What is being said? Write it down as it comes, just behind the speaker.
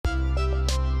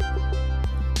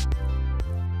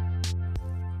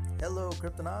Hello,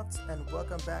 Cryptonauts, and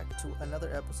welcome back to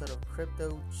another episode of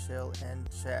Crypto Chill and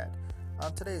Chat.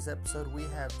 On today's episode, we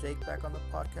have Jake back on the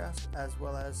podcast, as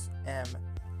well as M.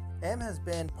 M has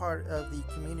been part of the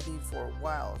community for a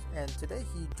while, and today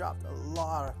he dropped a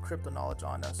lot of crypto knowledge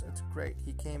on us. It's great.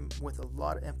 He came with a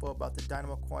lot of info about the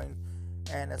Dynamo coin,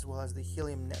 and as well as the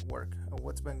Helium network,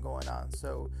 what's been going on.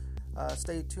 So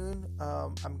stay tuned.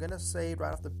 I'm going to say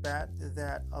right off the bat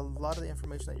that a lot of the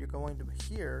information that you're going to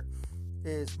hear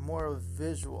is more of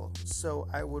visual, so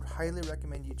I would highly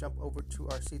recommend you jump over to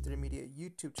our C3 Media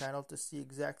YouTube channel to see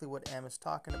exactly what Am is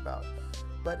talking about.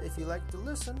 But if you like to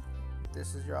listen,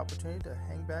 this is your opportunity to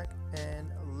hang back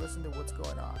and listen to what's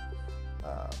going on.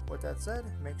 With that said,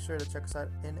 make sure to check us out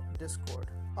in Discord,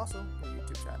 also the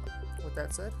YouTube channel. With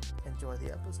that said, enjoy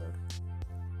the episode.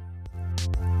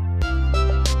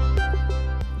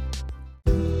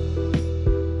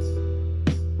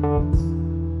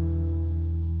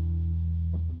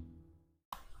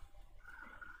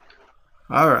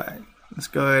 All right, let's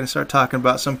go ahead and start talking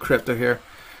about some crypto here.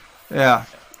 Yeah,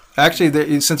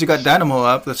 actually, since you got Dynamo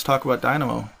up, let's talk about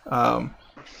Dynamo. I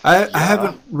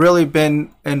haven't really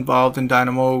been involved in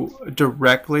Dynamo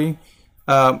directly.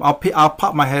 I'll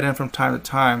pop my head in from time to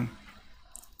time.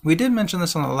 We did mention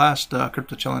this on the last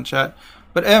Crypto Chill and Chat,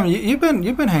 but Em, you've been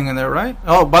hanging there, right?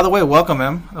 Oh, by the way, welcome,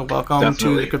 Em. Welcome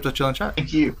Definitely. To the Crypto Chill and Chat.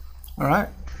 Thank you. All right,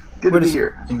 good to be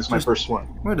here. I think this is my first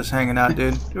one. We're just hanging out,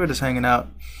 dude. We're just hanging out.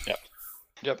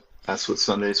 Yep. That's what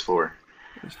Sunday's for.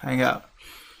 Just hang out.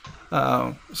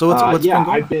 So what's been going on?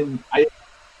 I've been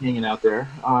hanging out there.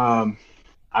 I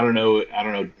don't know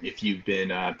if you've been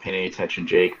paying any attention,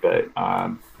 Jake, but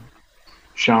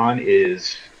Sean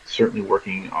is certainly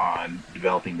working on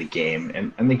developing the game,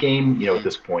 and the game, at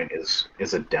this point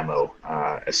is a demo,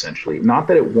 essentially. Not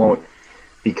that it won't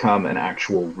become an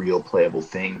actual real playable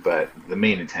thing, but the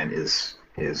main intent is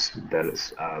that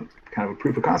it's kind of a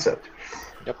proof of concept.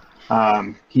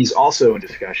 He's also in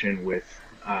discussion with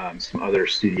some other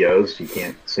studios. You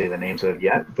can't say the names of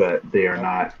yet, but they are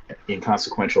not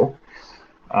inconsequential.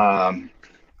 And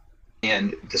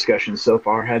discussions so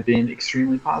far have been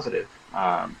extremely positive.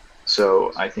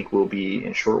 So I think we'll be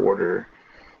in short order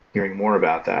hearing more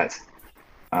about that.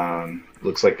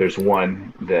 Looks like there's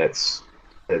one that's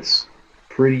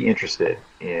pretty interested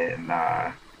in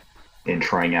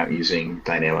trying out using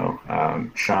Dynamo.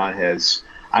 Sean has.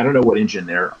 I don't know what engine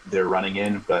they're running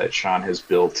in, but Sean has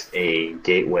built a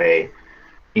gateway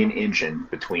in-engine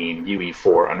between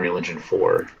UE4, Unreal Engine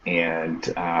 4, and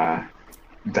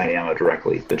Dynamo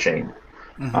directly, the chain,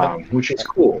 which is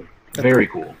cool, very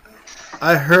cool.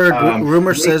 I heard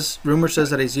rumor says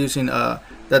that he's using that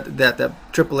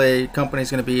AAA company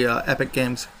is going to be Epic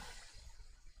Games.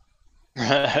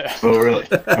 Oh, really?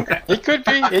 Okay. It could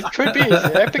be.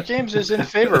 Epic Games is in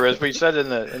favor, as we said in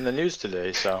the news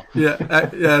today. So yeah,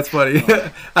 that's funny.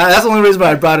 That's the only reason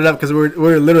why I brought it up, because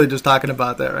we're literally just talking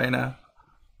about that right now.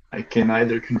 I can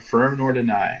neither confirm nor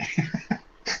deny.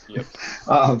 Yep.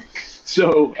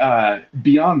 So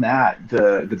beyond that,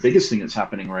 the biggest thing that's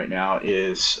happening right now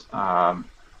is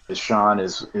Sean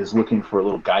is looking for a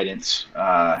little guidance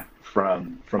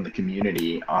from the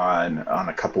community on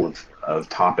a couple of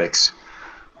topics.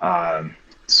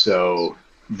 So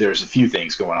there's a few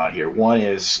things going on here. One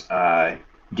is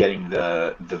getting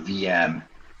the VM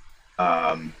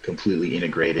completely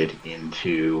integrated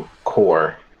into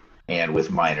Core and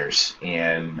with miners.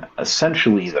 And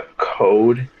essentially the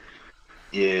code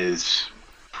is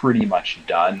pretty much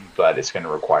done, but it's going to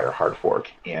require a hard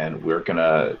fork. And we're going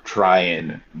to try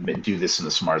and do this in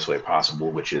the smartest way possible,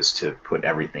 which is to put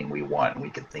everything we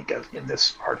can think of in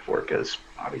this hard fork, because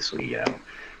obviously,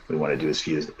 we want to do as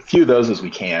few of those as we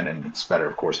can, and it's better,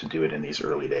 of course, to do it in these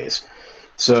early days.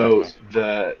 So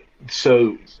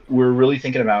we're really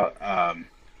thinking about, and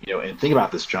think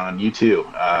about this, John, you too.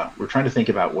 We're trying to think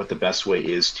about what the best way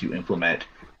is to implement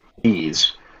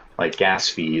fees, like gas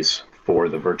fees, for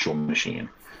the virtual machine.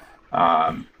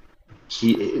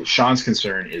 Sean's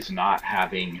concern is not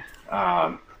having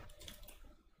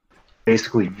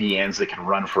basically VMs that can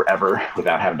run forever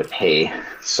without having to pay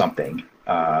something,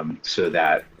 so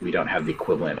that we don't have the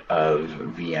equivalent of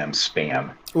VM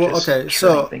spam. Well, okay,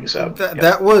 so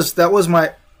that was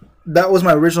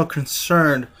my original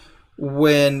concern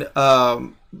when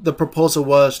the proposal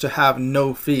was to have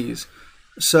no fees.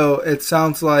 So it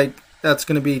sounds like that's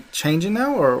going to be changing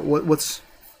now, or what's?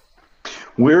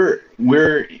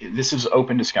 This is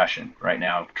open discussion right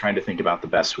now, trying to think about the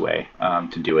best way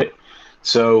to do it.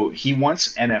 So he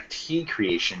wants NFT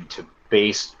creation to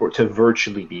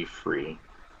virtually be free,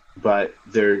 but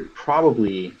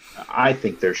I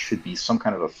think there should be some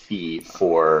kind of a fee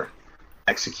for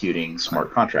executing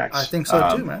smart contracts. I think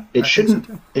so too, man. It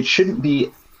shouldn't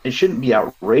be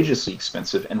outrageously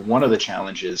expensive. And one of the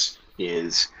challenges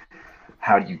is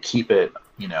how do you keep it,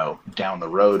 down the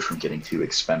road from getting too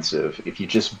expensive? If you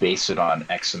just base it on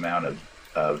X amount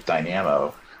of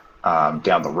dynamo,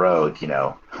 down the road,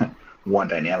 one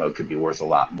dynamo could be worth a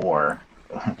lot more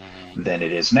than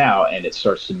it is now, and it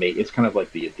starts to make, it's kind of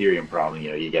like the Ethereum problem.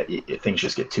 Things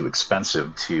just get too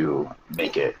expensive to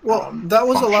make it. Well, that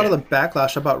was function. A lot of the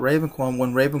backlash about Ravencoin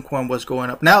when Ravencoin was going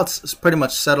up. Now it's pretty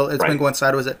much settled. It's been going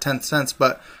sideways at 10 cents,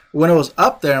 but when it was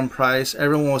up there in price,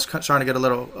 everyone was starting to get a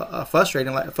little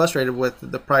frustrated with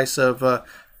the price of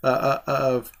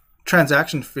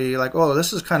transaction fee. Like, oh,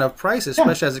 this is kind of pricey,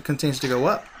 especially as it continues to go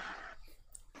up.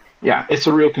 Yeah, it's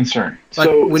a real concern. Like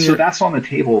so that's on the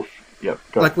table. Yep.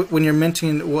 Like when you're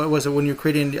minting, what was it? When you're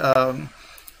creating a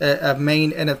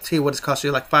main NFT, what does it cost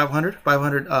you? Like 500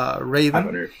 Raven.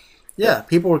 500. Yeah,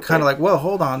 people were kind of like, well,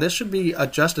 hold on, this should be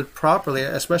adjusted properly,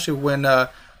 especially when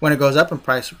it goes up in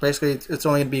price. Basically, it's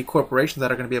only going to be corporations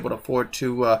that are going to be able to afford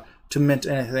to mint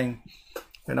anything.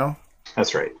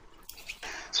 That's right.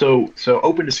 So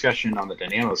open discussion on the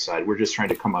Dynamo side. We're just trying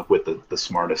to come up with the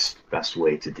smartest, best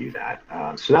way to do that.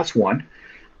 So that's one.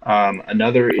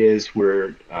 Another is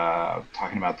we're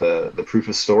talking about the proof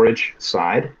of storage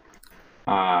side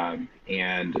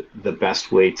and the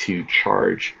best way to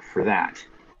charge for that.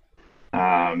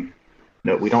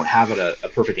 No, we don't have a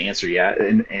perfect answer yet,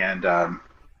 and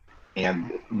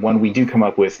when we do come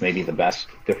up with maybe the best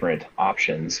different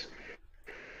options,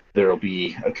 there'll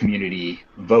be a community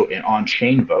vote, an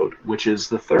on-chain vote, which is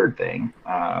the third thing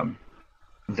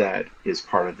that is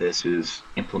part of this, is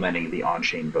implementing the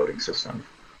on-chain voting system,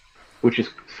 which is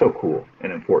so cool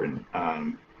and important.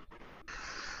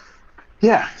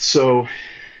 So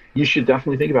you should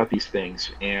definitely think about these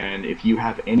things. And if you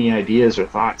have any ideas or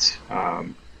thoughts,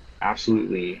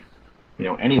 absolutely,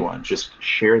 anyone, just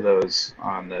share those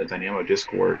on the Dynamo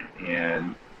Discord,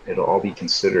 and it'll all be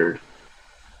considered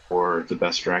for the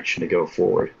best direction to go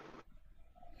forward.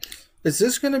 Is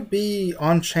this going to be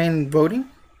on-chain voting?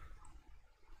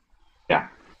 Yeah.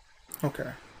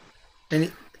 Okay.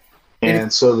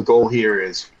 And so the goal here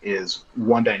is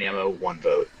one Dynamo, one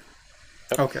vote.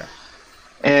 Okay.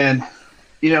 And,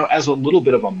 as a little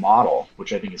bit of a model,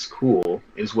 which I think is cool,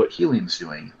 is what Helium's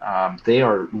doing. They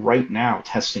are right now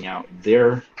testing out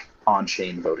their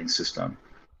on-chain voting system.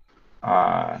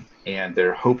 And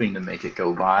they're hoping to make it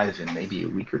go live in maybe a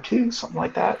week or two, something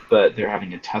like that. But they're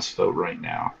having a test vote right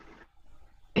now.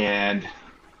 And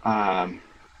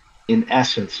in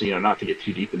essence, not to get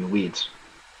too deep in the weeds,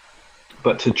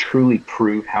 but to truly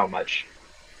prove how much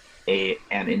an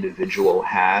individual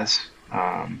has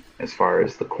as far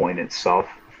as the coin itself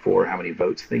for how many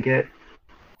votes they get,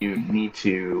 you need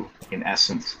to, in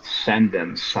essence, send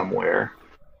them somewhere.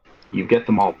 You get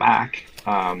them all back,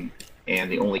 and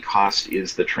the only cost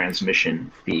is the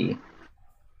transmission fee.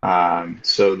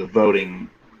 So the voting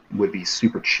would be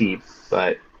super cheap,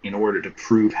 but in order to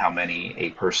prove how many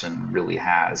a person really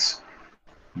has,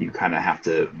 you kind of have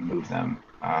to move them.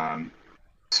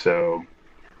 So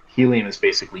Helium is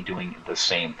basically doing the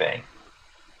same thing.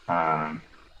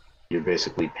 You're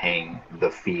basically paying the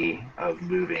fee of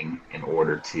moving in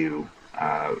order to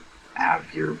have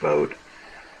your vote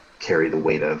carry the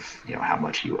weight of how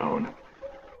much you own.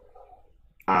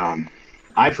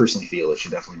 I personally feel it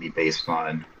should definitely be based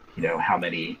on how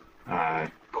many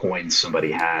coins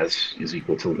somebody has is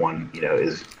equal to one,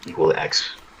 is equal to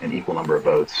X, an equal number of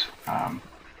votes.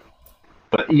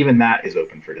 But even that is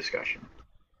open for discussion.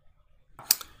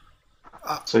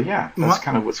 So yeah, that's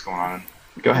kind of what's going on.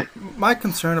 Go ahead. My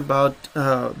concern about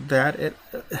that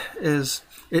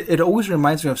it always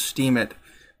reminds me of Steemit.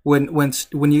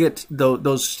 When you get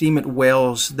those Steemit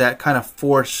whales that kind of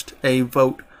forced a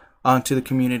vote onto the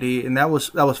community, and that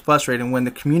was frustrating when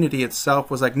the community itself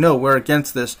was like, no, we're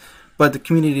against this, but the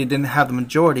community didn't have the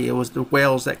majority. It was the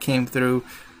whales that came through,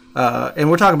 and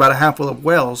we're talking about a handful of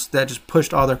whales that just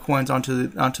pushed all their coins onto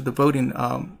the voting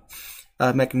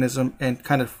mechanism and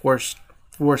kind of forced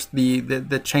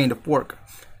the chain to fork.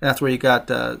 And that's where you got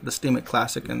the Steemit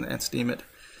Classic and Steemit.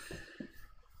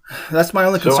 That's my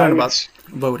only concern about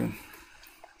voting.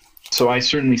 So I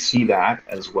certainly see that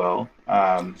as well.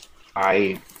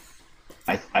 I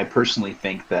personally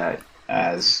think that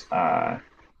as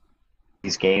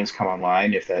these games come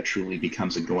online, if that truly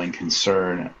becomes a going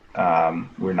concern,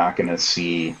 we're not going to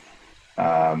see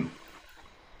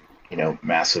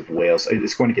massive whales.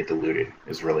 It's going to get diluted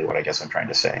is really what I guess I'm trying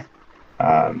to say.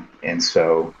 And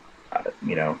so,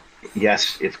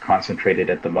 yes, it's concentrated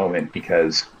at the moment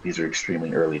because these are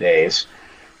extremely early days,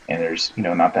 and there's,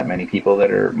 not that many people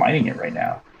that are mining it right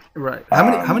now. Right.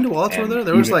 How many wallets were And there?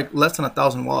 There was even- like less than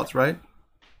 1,000 wallets, right?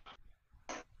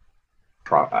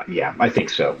 Yeah, I think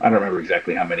so. I don't remember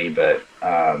exactly how many, but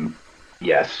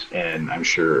yes, and I'm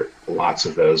sure lots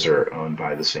of those are owned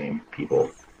by the same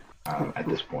people at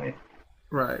this point.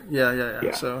 Right. Yeah.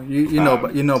 Yeah. So you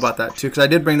know about that too, because I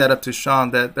did bring that up to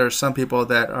Sean that there's some people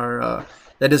that are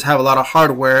that just have a lot of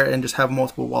hardware and just have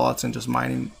multiple wallets and just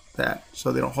mining that,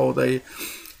 so they don't hold a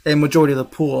majority of the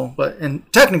pool. But and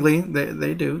technically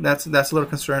they do. That's a little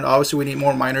concern. Obviously, we need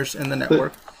more miners in the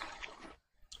network.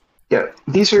 Yeah,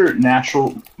 these are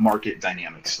natural market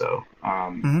dynamics, though,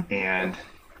 and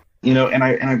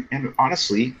and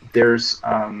honestly, there's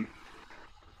a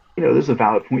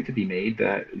valid point to be made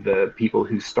that the people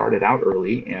who started out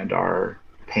early and are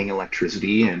paying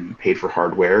electricity and paid for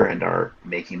hardware and are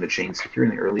making the chain secure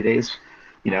in the early days,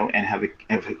 and have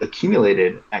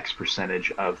accumulated X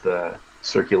percentage of the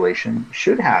circulation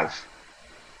should have,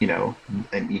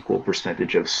 an equal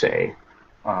percentage of say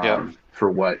for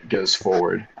what goes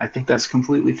forward. I think that's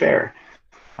completely fair.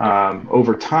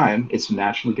 Over time, it's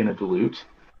naturally going to dilute,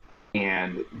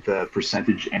 and the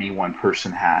percentage any one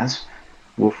person has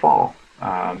will fall.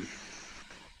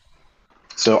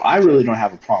 So I really don't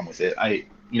have a problem with it.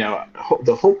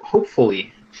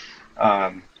 Hopefully,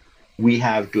 we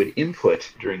have good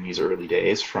input during these early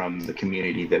days from the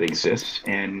community that exists,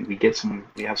 and we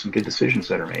have some good decisions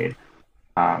that are made.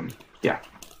 Yeah.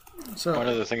 So one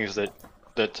of the things that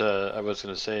I was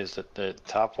going to say is that the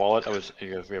top wallet,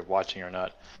 if you're watching or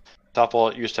not, top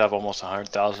wallet used to have almost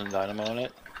 100,000 dynamo in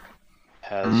it.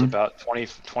 Has about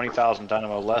 20,000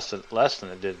 dynamo less than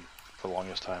it did for the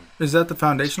longest time. Is that the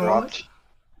foundational wallet?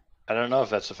 I don't know if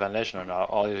that's the foundation or not.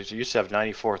 It used to have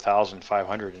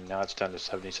 94,500, and now it's down to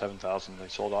 77,000. They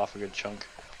sold off a good chunk,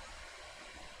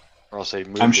 or else they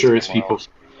moved. I'm sure it's people. Else.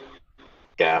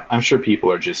 Yeah, I'm sure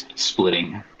people are just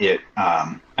splitting it.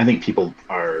 I think people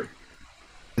are.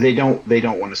 They don't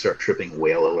want to start tripping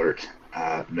whale alert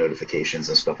notifications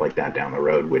and stuff like that down the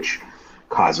road, which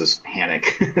causes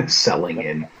panic selling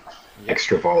in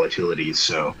extra volatilities.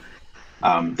 So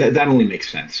that only makes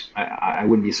sense. I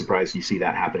wouldn't be surprised you see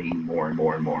that happening more and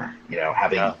more and more.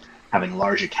 Having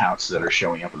large accounts that are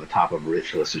showing up at the top of a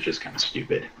rich list is just kind of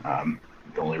stupid. The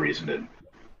only reason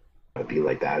to be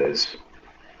like that is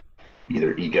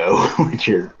either ego, which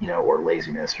is or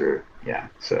laziness, or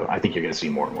So I think you're going to see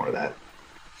more and more of that.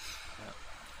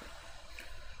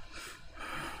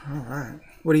 All right.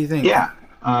 What do you think? Yeah.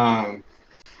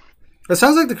 It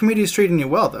sounds like the community is treating you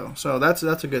well, though. So that's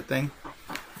a good thing.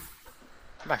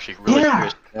 I'm actually really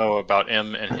curious to know about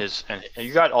him and his. And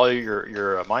you got all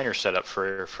your miners set up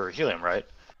for Helium, right?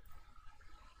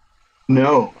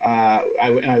 No.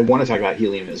 I want to talk about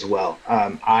Helium as well.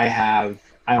 I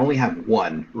only have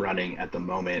one running at the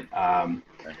moment.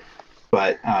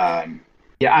 But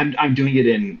I'm doing it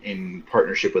in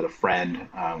partnership with a friend.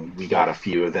 We got a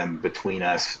few of them between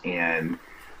us, and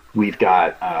we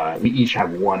each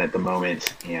have one at the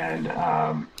moment, and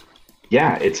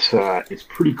it's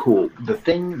pretty cool. The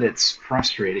thing that's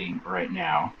frustrating right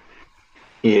now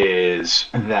is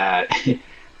that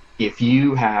if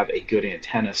you have a good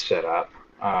antenna set up,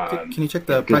 can you check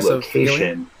the price of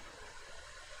Helium?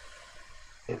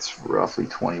 It's roughly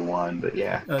 21, but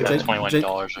yeah,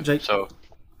 $21. Jake? So,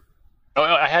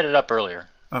 I had it up earlier.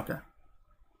 Okay.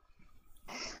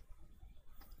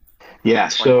 Yeah.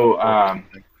 So,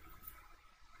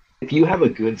 if you have a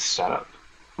good setup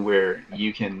where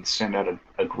you can send out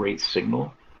a great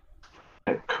signal,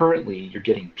 currently you're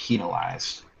getting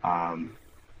penalized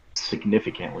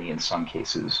significantly in some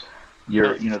cases.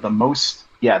 The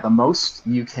most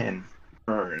you can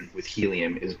earn with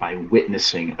Helium is by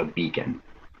witnessing a beacon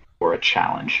or a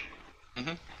challenge.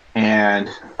 Mm-hmm. And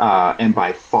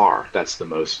by far that's the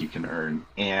most you can earn.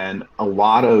 And a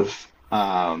lot of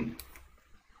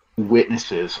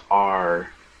witnesses are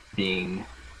being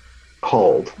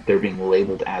culled. They're being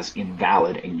labeled as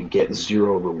invalid, and you get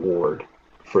zero reward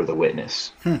for the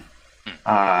witness.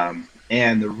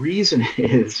 And the reason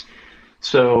is,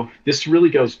 so this really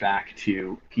goes back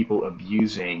to people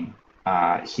abusing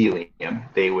Helium.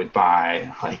 They would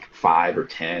buy like 5 or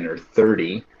 10 or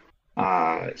 30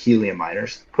 Helium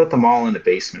miners, put them all in the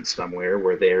basement somewhere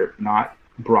where they're not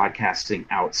broadcasting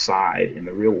outside in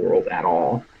the real world at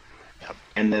all. Yep.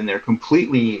 And then they're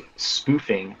completely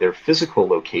spoofing their physical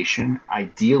location,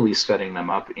 ideally setting them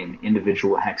up in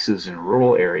individual hexes in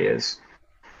rural areas.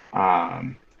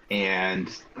 And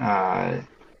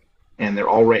they're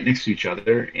all right next to each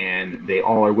other, and they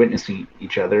all are witnessing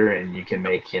each other, and you can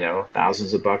make,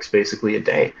 thousands of bucks basically a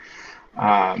day.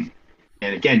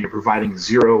 And again, you're providing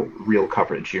zero real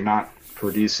coverage. You're not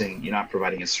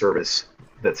providing a service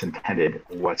that's intended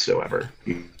whatsoever.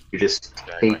 You're just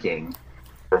Exactly. taking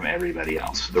from everybody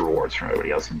else, the rewards from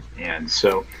everybody else. And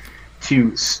so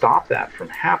to stop that from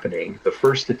happening, the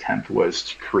first attempt was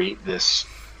to create this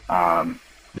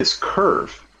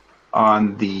curve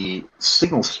on the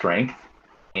signal strength.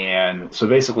 And so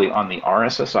basically on the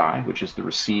RSSI, which is the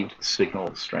received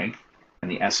signal strength,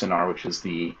 and the SNR, which is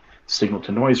the signal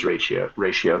to noise ratio,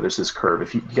 there's this curve.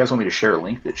 If you guys want me to share a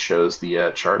link that shows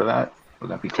the chart of that, would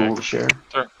that be cool to share?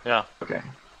 Sure. Yeah. Okay.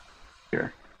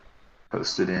 Here.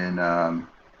 Posted in, let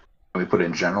me put it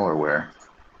in general or where?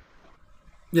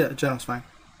 Yeah, general's fine.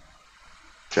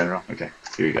 General? Okay.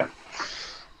 Here you go.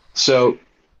 So,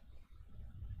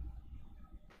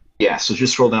 yeah, so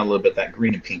just scroll down a little bit, that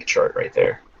green and pink chart right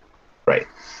there. Right.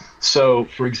 So,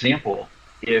 for example,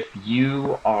 if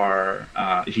you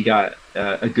got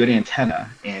a good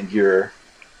antenna and you're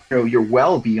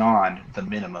well beyond the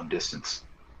minimum distance,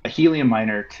 a helium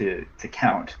miner to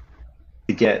count,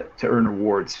 to earn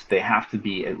rewards, they have to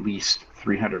be at least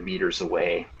 300 meters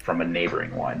away from a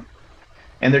neighboring one.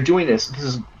 And they're doing this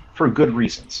is for good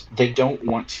reasons. They don't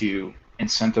want to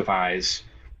incentivize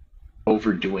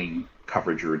overdoing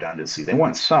coverage or redundancy. They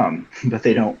want some, but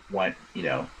they don't want,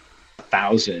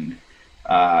 1,000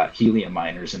 helium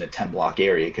miners in a 10 block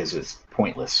area, because it's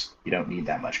pointless. You don't need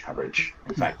that much coverage.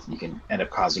 In fact, you can end up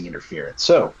causing interference.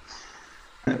 So,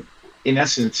 in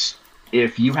essence,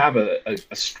 if you have a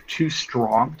too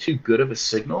good of a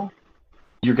signal,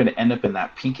 you're going to end up in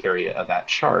that pink area of that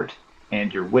chart,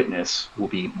 and your witness will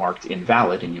be marked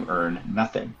invalid and you earn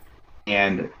nothing.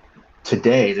 And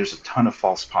today, there's a ton of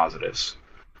false positives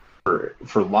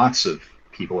for lots of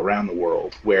people around the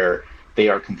world where they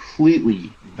are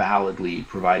completely validly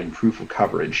providing proof of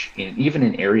coverage, even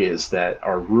in areas that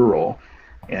are rural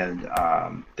and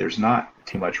there's not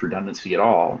too much redundancy at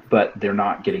all, but they're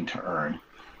not getting to earn.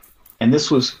 And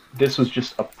this was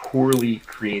just a poorly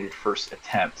created first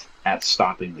attempt at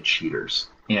stopping the cheaters.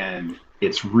 And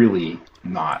it's really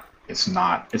not. It's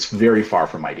very far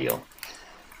from ideal.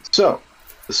 So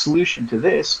the solution to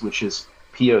this, which is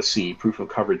POC, Proof of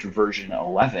Coverage version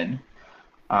 11,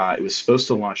 it was supposed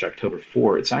to launch October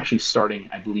 4. It's actually starting,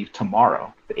 I believe,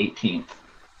 tomorrow, the 18th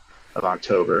of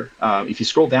October. If you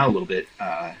scroll down a little bit,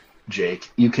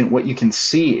 Jake, what you can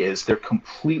see is they're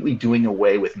completely doing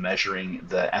away with measuring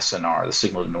the SNR, the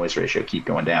signal to noise ratio. Keep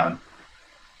going down.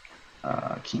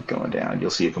 You'll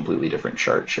see a completely different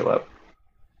chart show up.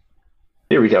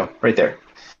 There we go, right there.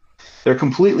 They're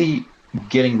completely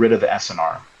getting rid of the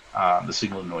SNR, the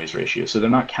signal to noise ratio. So they're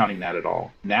not counting that at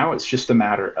all. Now it's just a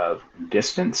matter of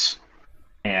distance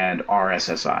and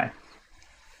RSSI.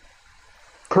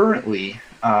 Currently,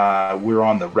 we're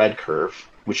on the red curve,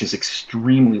 which is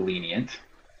extremely lenient.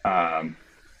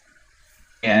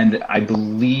 And I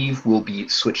believe we'll be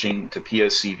switching to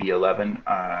POC V11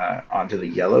 onto the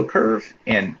yellow curve,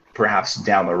 and perhaps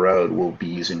down the road we'll be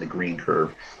using the green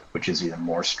curve, which is even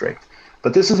more strict.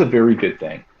 But this is a very good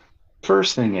thing.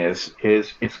 First thing is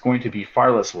it's going to be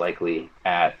far less likely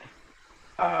at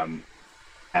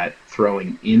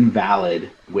throwing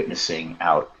invalid witnessing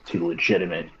out to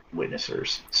legitimate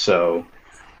witnessers. So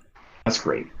that's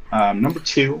great. Number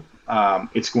two,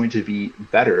 it's going to be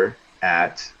better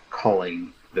at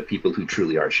calling the people who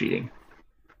truly are cheating.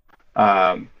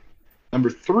 Number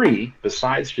three,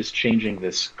 besides just changing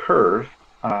this curve,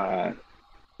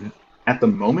 at the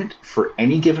moment, for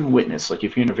any given witness, like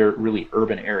if you're in a very really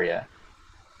urban area,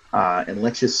 and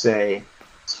let's just say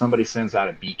somebody sends out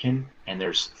a beacon and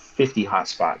there's 50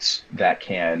 hotspots that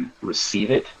can receive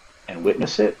it and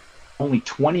witness it, only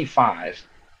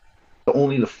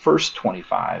the first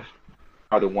 25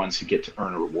 are the ones who get to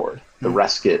earn a reward. The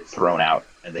rest get thrown out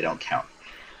and they don't count.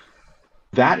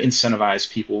 That incentivizes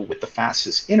people with the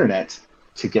fastest internet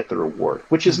to get the reward,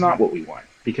 which is not what we want,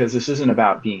 because this isn't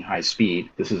about being high speed.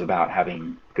 This is about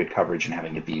having good coverage and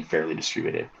having it be fairly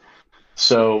distributed.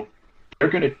 So they're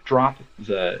going to drop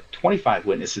the 25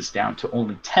 witnesses down to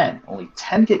only 10. Only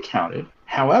 10 get counted.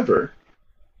 However,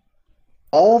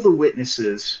 all the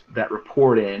witnesses that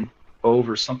report in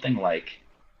over something like,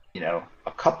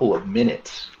 a couple of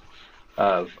minutes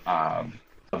of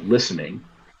listening,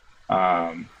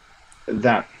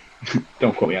 that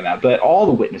don't quote me on that, but all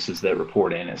the witnesses that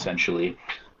report in essentially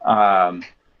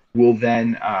will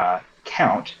then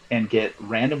count and get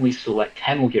randomly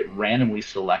 10 will get randomly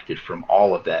selected from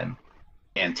all of them,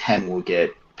 and 10 will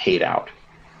get paid out.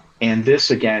 And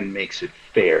this again makes it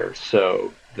fair,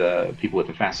 so the people with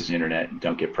the fastest internet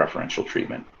don't get preferential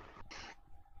treatment.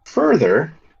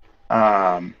 Further,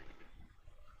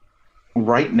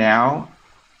 right now,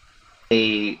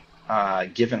 a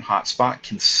given hotspot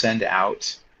can send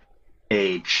out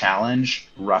a challenge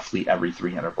roughly every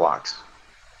 300 blocks.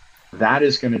 That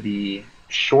is going to be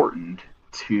shortened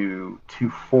to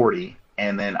 240,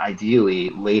 and then ideally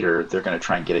later they're going to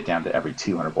try and get it down to every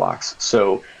 200 blocks.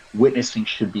 So witnessing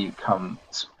should become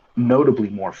notably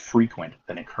more frequent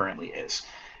than it currently is.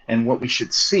 And what we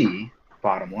should see,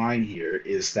 bottom line here,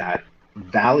 is that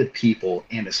valid people,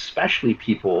 and especially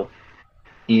people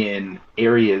in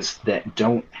areas that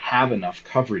don't have enough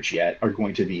coverage yet, are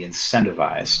going to be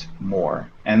incentivized more.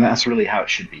 And that's really how it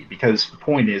should be, because the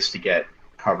point is to get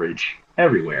coverage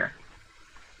everywhere,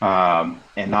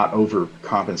 and not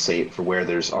overcompensate for where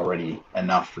there's already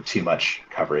enough for too much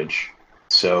coverage.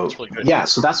 So really yeah,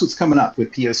 so that's what's coming up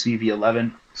with POC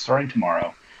v11 starting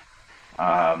tomorrow.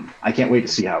 I can't wait to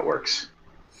see how it works.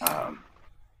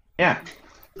 Yeah.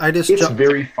 It's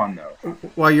very fun though.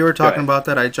 While you were talking about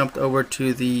that, I jumped over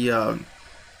to the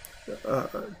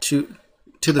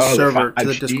to the server, to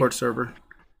the Discord server,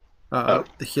 the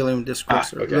Helium Discord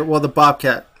server. Okay. Well, the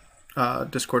Bobcat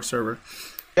Discord server.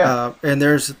 Yeah. And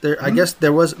I guess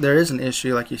there is an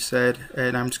issue, like you said,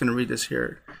 and I'm just going to read this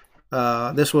here.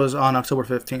 This was on October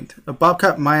 15th. A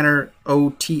Bobcat Miner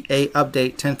OTA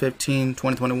update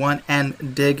 10/15/2021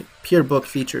 and Dig Peerbook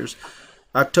features.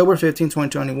 October 15,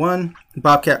 2021,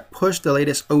 Bobcat pushed the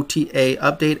latest OTA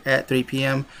update at 3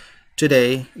 p.m.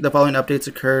 today. The following updates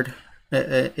occurred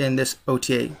in this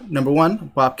OTA. Number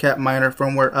 1, Bobcat Miner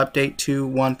firmware update to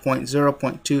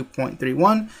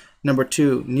 1.0.2.31. Number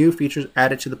 2, new features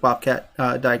added to the Bobcat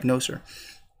Diagnoser.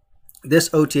 This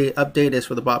OTA update is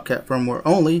for the Bobcat firmware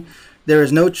only. There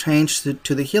is no change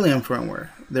to the Helium firmware.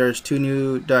 There's 2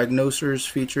 new Diagnosers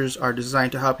features are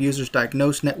designed to help users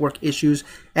diagnose network issues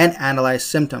and analyze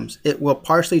symptoms. It will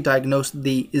partially diagnose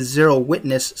the zero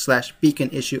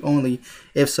witness/beacon issue only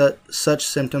if such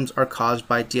symptoms are caused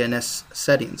by DNS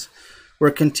settings.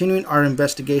 We're continuing our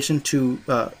investigation to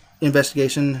the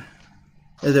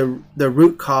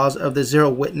root cause of the zero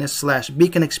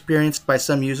witness/beacon experienced by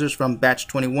some users from batch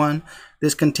 21.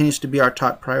 This continues to be our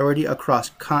top priority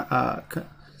across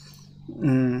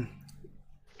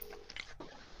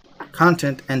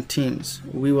content and teams.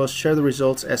 We will share the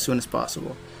results as soon as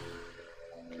possible.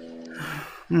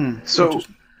 So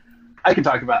I can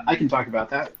talk about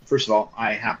that. First of all,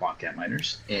 I have Bobcat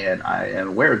miners, and I am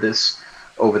aware of this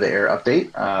over-the-air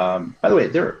update. By the way,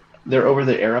 they're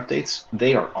over-the-air updates.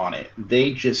 They are on it.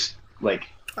 They just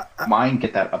mine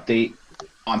get that update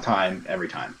on time every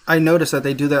time. I noticed that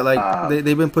they do that.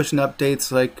 They've been pushing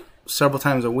updates several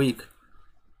times a week.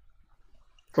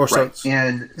 Or right.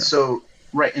 And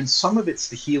some of it's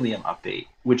the Helium update,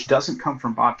 which doesn't come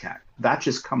from Bobcat. That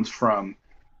just comes from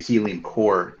Helium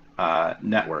Core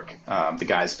network, the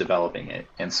guys developing it.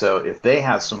 And so if they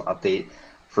have some update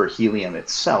for Helium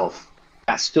itself,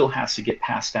 that still has to get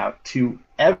passed out to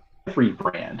every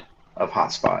brand of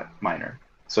hotspot miner.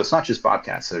 So it's not just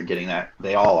Bobcats that are getting that.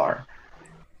 They all are.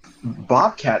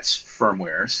 Bobcat's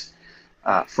firmware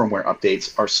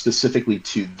updates are specifically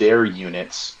to their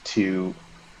units to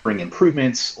bring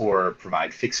improvements or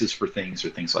provide fixes for things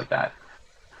or things like that.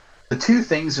 The 2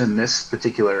 things in this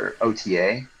particular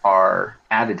OTA are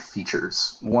added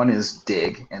features. One is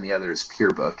Dig and the other is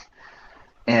Peerbook.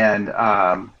 And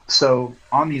so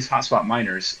on these hotspot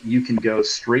miners, you can go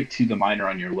straight to the miner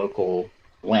on your local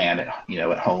LAN,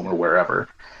 at home or wherever,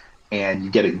 and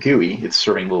you get a GUI. It's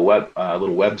serving a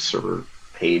little web server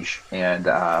page, and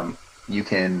you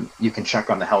can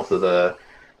check on the health of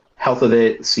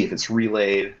it, see if it's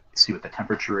relayed, see what the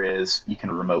temperature is. You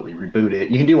can remotely reboot it.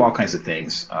 You can do all kinds of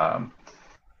things.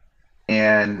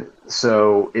 And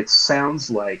so it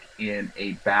sounds like in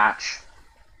a batch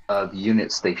of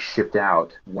units they shipped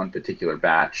out, one particular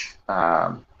batch,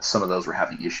 some of those were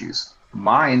having issues.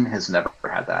 Mine has never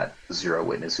had that zero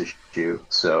witness issue,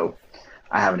 so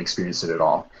I haven't experienced it at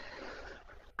all.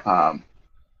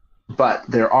 But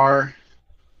there are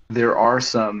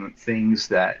some things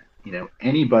that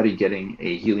anybody getting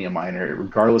a Helium miner,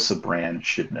 regardless of brand,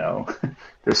 should know.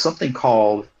 There's something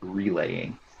called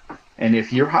relaying, and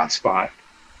if your hotspot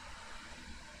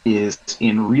is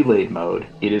in relay mode,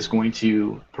 it is going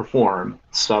to perform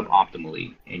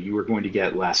suboptimally, and you are going to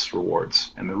get less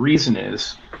rewards. And the reason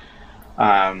is,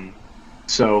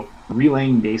 so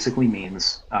relaying basically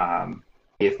means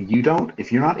if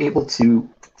you're not able to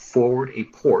forward a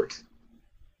port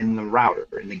in the router,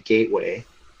 in the gateway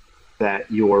that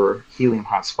your Helium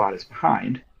hotspot is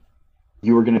behind,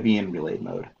 you are going to be in relay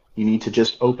mode. You need to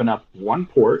just open up one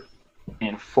port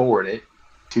and forward it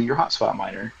to your hotspot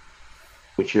miner,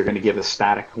 which you're going to give a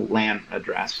static LAN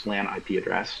IP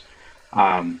address.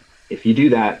 If you do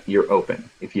that, you're open.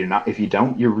 If you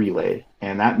don't, you're relayed,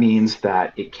 and that means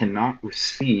that it cannot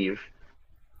receive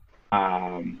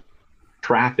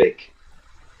traffic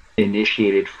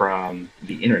initiated from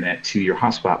the internet to your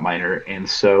hotspot miner, and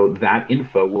so that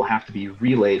info will have to be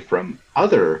relayed from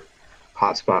other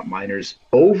hotspot miners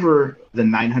over the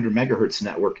 900 megahertz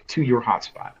network to your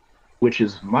hotspot, which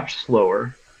is much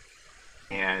slower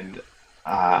and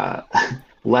uh,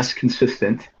 less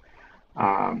consistent.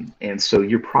 And so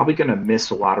you're probably going to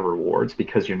miss a lot of rewards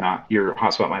because your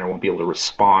hotspot miner won't be able to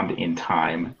respond in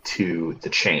time to the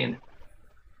chain.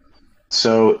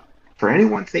 So for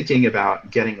anyone thinking about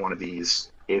getting one of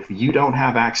these, if you don't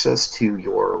have access to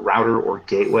your router or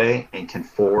gateway and can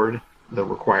forward the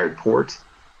required port,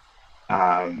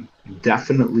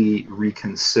 definitely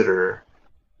reconsider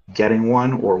getting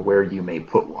one or where you may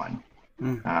put one,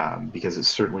 because it's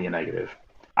certainly a negative.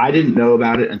 I didn't know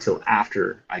about it until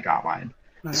after I got mine.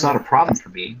 It's not a problem for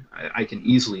me. I can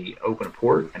easily open a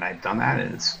port, and I've done that,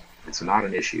 and it's not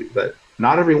an issue. But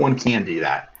not everyone can do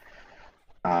that.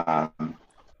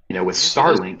 With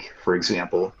Starlink, for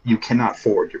example, you cannot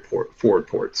forward your forward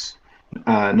ports.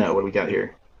 No, what do we got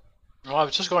here? Well, I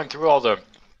was just going through all the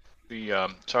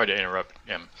sorry to interrupt,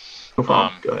 Em. No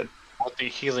problem. Go ahead. What the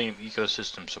Helium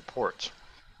ecosystem supports.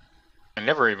 I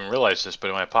never even realized this,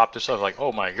 but when I popped this up, I was like,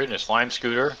 oh my goodness, Lime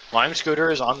Scooter. Lime Scooter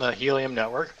is on the Helium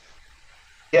network?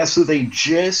 Yeah, so they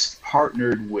just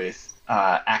partnered with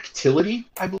Actility,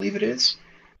 I believe it is.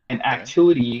 And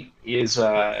Actility is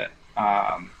a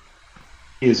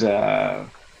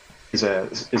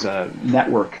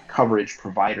network coverage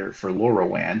provider for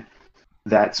LoRaWAN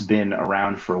that's been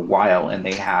around for a while, and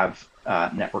they have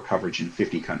network coverage in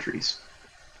 50 countries.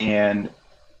 And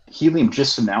Helium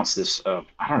just announced this, a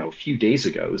few days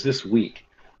ago. It was this week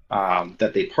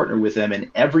that they partner with them,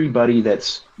 and everybody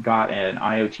that's got an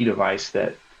IoT device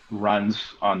that runs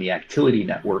on the Actility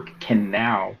network can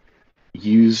now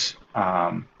use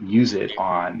it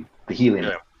on the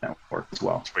Helium network as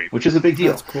well, which is a big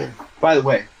deal. That's cool. By the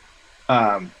way,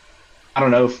 I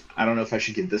don't know if I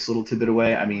should give this little tidbit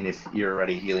away. I mean, if you're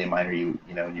already a Helium miner, you're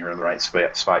in the right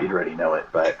spot, you'd already know it.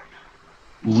 But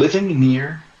living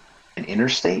near an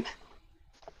interstate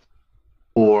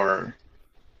or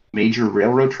major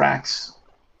railroad tracks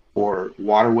or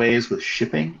waterways with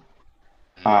shipping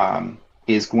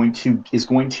is going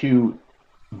to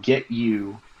get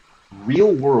you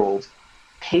real world,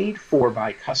 paid for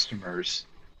by customers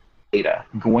data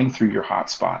going through your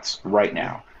hotspots right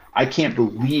now. I can't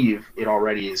believe it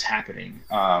already is happening,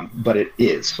 but it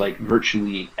is, like,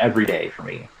 virtually every day for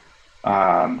me.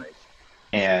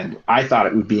 And I thought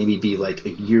it would maybe be like a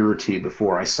year or two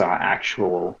before I saw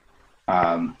actual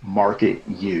market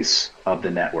use of the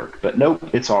network. But nope,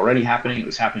 it's already happening. It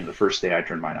was happening the first day I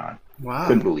turned mine on. Wow.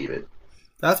 Couldn't believe it.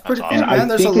 That's pretty cool, And man.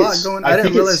 There's a lot going on. I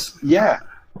didn't realize. Yeah.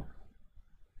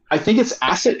 I think it's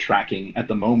asset tracking at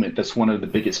the moment that's one of the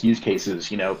biggest use cases.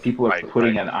 People are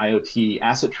putting an IoT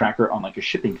asset tracker on like a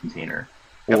shipping container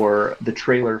or the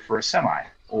trailer for a semi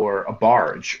or a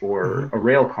barge or a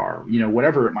rail car,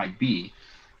 whatever it might be.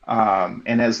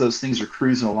 And as those things are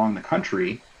cruising along the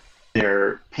country,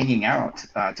 they're pinging out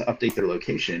to update their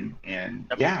location. And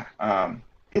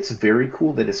it's very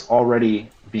cool that it's already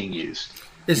being used.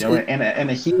 And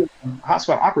a Helium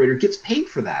hotspot operator gets paid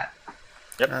for that.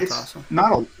 Yep. That's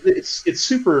awesome. It's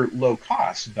super low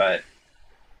cost, but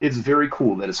it's very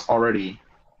cool that it's already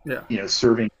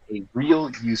serving a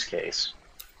real use case.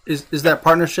 Is that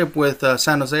partnership with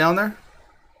San Jose on there,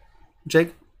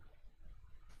 Jake?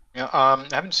 Yeah, I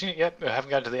haven't seen it yet. I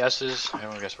haven't gotten to the S's.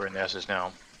 I guess we're in the S's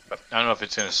now. But I don't know if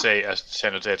it's going to say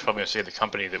San Jose. It's probably going to say the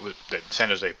company that San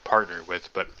Jose partnered with,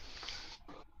 but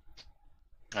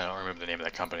I don't remember the name of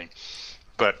that company.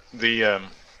 But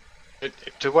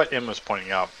to what Em was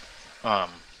pointing out, the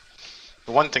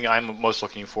one thing I'm most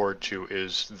looking forward to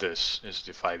is the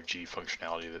 5G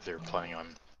functionality that they're planning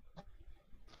on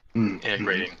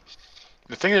integrating.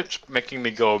 The thing that's making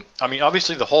me go, I mean,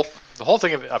 obviously the whole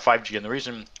thing of 5G, and the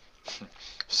reason,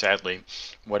 sadly,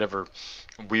 whatever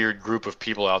weird group of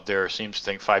people out there seems to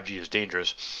think 5G is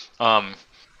dangerous,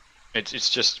 it's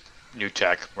just new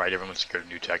tech, right? Everyone's scared of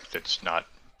new tech. That's not.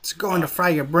 It's going to fry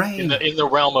your brain. In the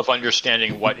realm of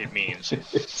understanding what it means.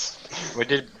 We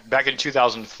did back in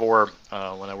 2004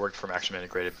 when I worked for Maxim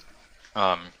Integrated.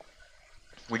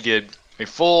 We did a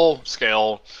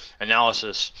full-scale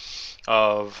analysis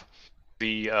of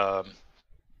the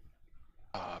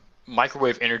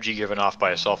microwave energy given off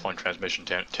by a cell phone transmission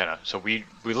antenna. So we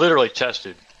literally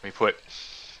tested. We put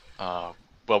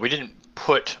we didn't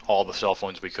put all the cell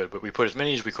phones we could, but we put as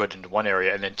many as we could into one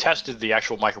area and then tested the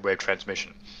actual microwave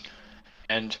transmission.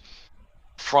 And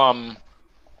from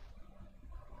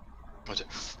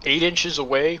 8 inches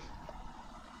away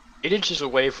 8 inches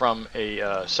away from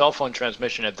a cell phone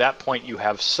transmission. At that point, you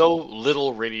have so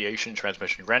little radiation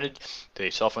transmission. Granted, the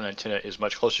cell phone antenna is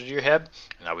much closer to your head,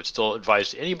 and I would still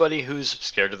advise anybody who's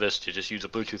scared of this to just use a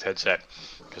Bluetooth headset,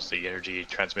 because the energy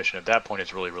transmission at that point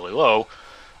is really, really low.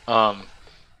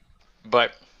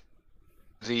 But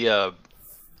the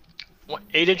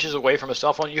 8 inches away from a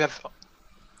cell phone, you have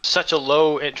such a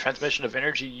low transmission of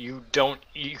energy, you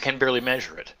can barely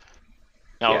measure it.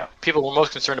 Now, people were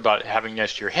most concerned about having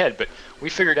next to your head, but we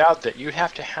figured out that you'd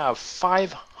have to have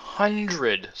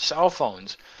 500 cell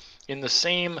phones in the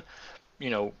same,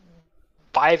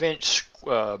 5-inch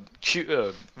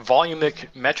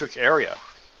volumic metric area,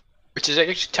 which is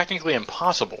actually technically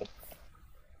impossible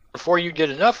before you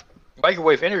get enough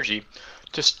microwave energy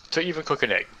to even cook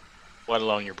an egg, let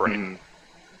alone your brain.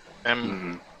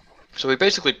 And so we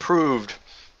basically proved,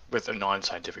 with a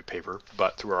non-scientific paper,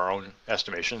 but through our own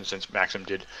estimation, since Maxim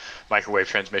did microwave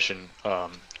transmission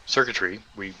circuitry,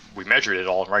 we measured it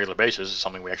all on a regular basis. It's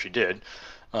something we actually did.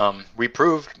 We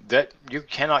proved that you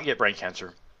cannot get brain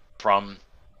cancer from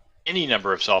any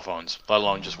number of cell phones, let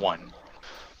alone just one.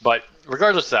 But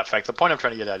regardless of that fact, the point I'm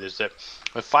trying to get at is that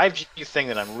the 5G thing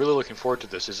that I'm really looking forward to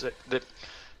this is that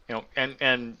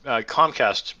and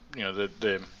Comcast,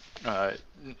 the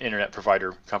internet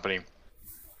provider company,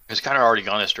 has kind of already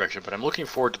gone this direction, but I'm looking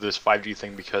forward to this 5G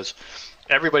thing because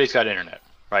everybody's got internet,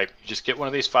 right? You just get one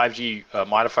of these 5G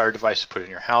modifier devices, put it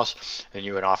in your house, and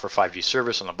you would offer 5G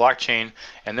service on the blockchain,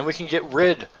 and then we can get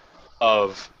rid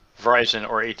of Verizon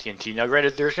or AT&T. Now,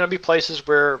 granted, there's going to be places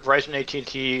where Verizon,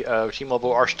 AT&T,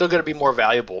 T-Mobile are still going to be more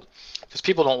valuable because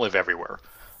people don't live everywhere.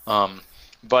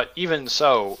 But even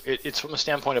so, it's from a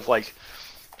standpoint of like,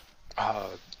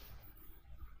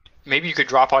 maybe you could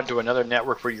drop onto another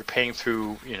network where you're paying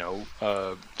through,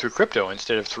 through crypto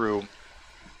instead of through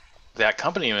that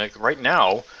company. Like right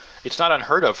now, it's not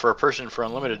unheard of for a person for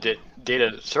unlimited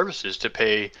data services to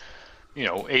pay,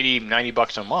 $80,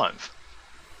 $90 a month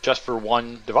just for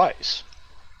one device.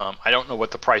 I don't know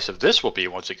what the price of this will be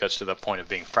once it gets to the point of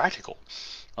being practical,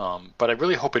 but I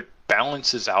really hope it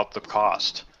balances out the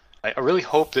cost. I really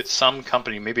hope that some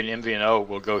company, maybe an MVNO,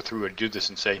 will go through and do this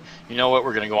and say, you know what,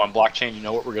 we're going to go on blockchain. You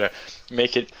know what, we're going to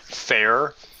make it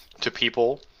fair to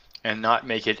people and not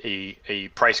make it a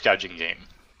price gouging game.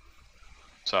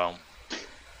 So.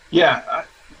 Yeah.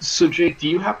 So, Jake, do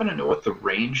you happen to know what the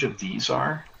range of these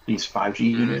are, these 5G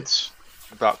units?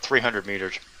 About 300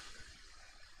 meters.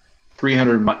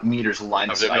 300 meters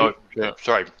line of sight? No,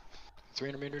 sorry.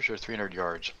 300 meters or 300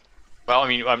 yards? Well, I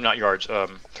mean, I'm not yards.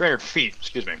 300 feet,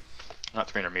 excuse me. Not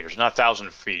 300 meters, not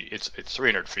 1,000 feet. It's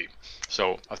 300 feet.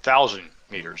 So 1,000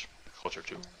 meters, closer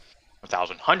to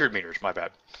 1,100 meters. My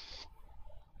bad.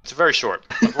 It's very short.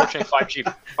 Unfortunately,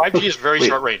 5G is very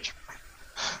short range.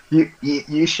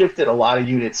 You shifted a lot of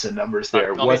units and numbers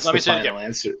there. What's the final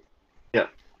answer? Yeah.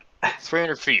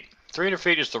 300 feet. 300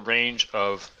 feet is the range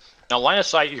of. Now, line of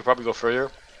sight, you can probably go further,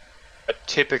 but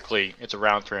typically it's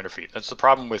around 300 feet. That's the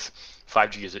problem with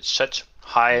 5G, is it's such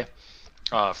high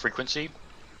frequency.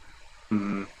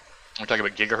 We're talking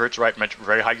about gigahertz, right?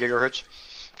 Very high gigahertz.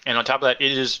 And on top of that,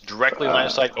 it is directly line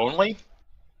of sight only.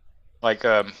 Like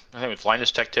I think it's Linus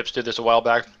Tech Tips did this a while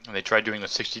back, and they tried doing the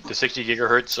 60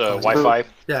 gigahertz Wi-Fi.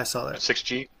 Yeah, I saw that.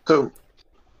 6G.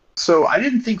 So I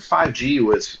didn't think 5G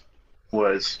was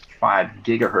 5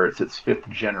 gigahertz. It's 5th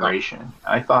generation.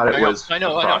 I thought it was. I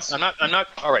know. I'm not.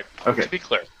 All right. Okay. To be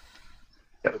clear,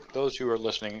 yep. For those who are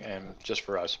listening, and just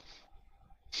for us,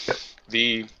 yep.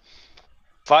 The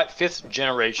 5th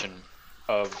generation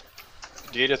of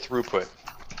data throughput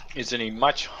is in a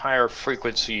much higher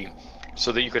frequency,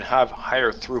 so that you can have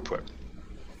higher throughput.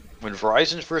 When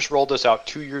Verizon first rolled this out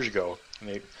 2 years ago,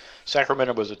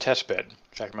 Sacramento was a test bed,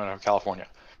 Sacramento, California,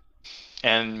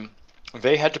 and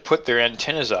they had to put their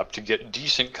antennas up to get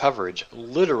decent coverage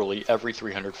literally every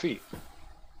 300 feet.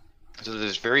 So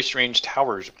there's very strange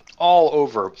towers all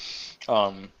over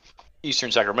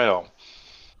eastern Sacramento.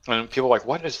 And people are like,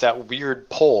 what is that weird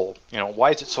pole?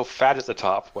 Why is it so fat at the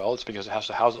top? Well, it's because it has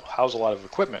to house a lot of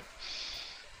equipment.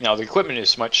 Now, the equipment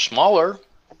is much smaller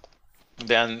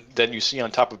than you see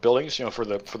on top of buildings, for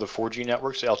the 4G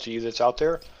networks, LTE that's out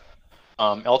there.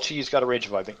 LTE's got a range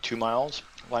of, I think, 2 miles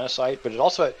line of sight, but it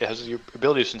also has the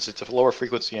ability, since it's a lower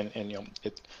frequency, and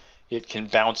it can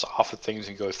bounce off of things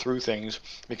and go through things,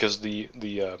 because the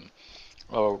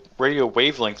radio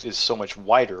wavelength is so much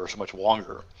wider or so much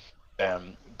longer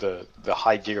than the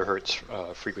high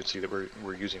gigahertz frequency that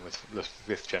we're using with the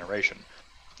 5th generation.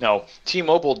 Now,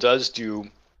 T-Mobile does do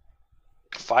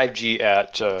 5G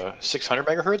at 600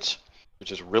 megahertz,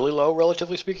 which is really low,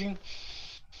 relatively speaking.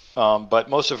 But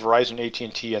most of Verizon,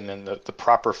 AT&T, and then the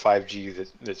proper 5G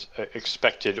that's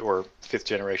expected, or fifth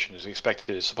generation is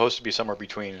expected, is supposed to be somewhere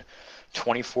between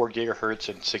 24 gigahertz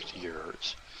and 60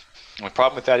 gigahertz. And the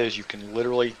problem with that is you can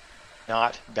literally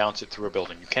not bounce it through a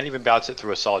building. You can't even bounce it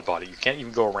through a solid body. You can't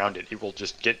even go around it. It will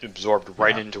just get absorbed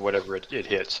right into whatever it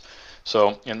hits.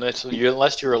 So unless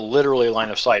you're literally line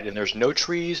of sight, and there's no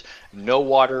trees, no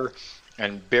water,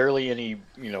 and barely any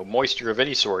moisture of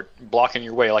any sort blocking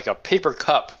your way, like a paper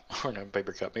cup, or not a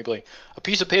paper cup, maybe like a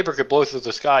piece of paper could blow through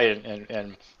the sky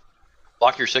and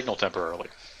block your signal temporarily.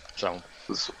 So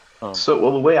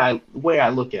well, the way I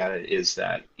look at it is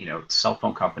that cell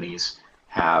phone companies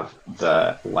have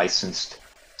the licensed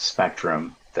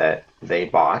spectrum that they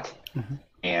bought,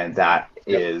 and that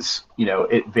is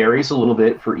it varies a little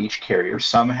bit for each carrier.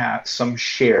 Some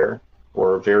share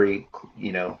or very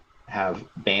have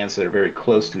bands that are very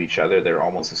close to each other. They're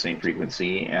almost the same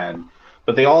frequency,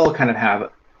 but they all kind of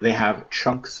have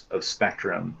chunks of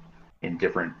spectrum in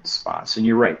different spots. And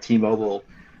you're right, T-Mobile,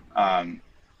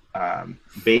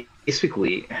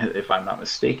 basically, if I'm not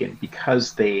mistaken,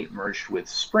 because they merged with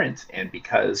Sprint, and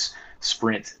because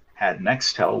Sprint had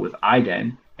Nextel with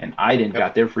IDEN, and IDEN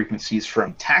got their frequencies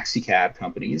from taxi cab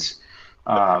companies,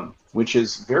 which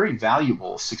is very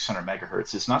valuable. 600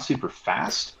 megahertz. It's not super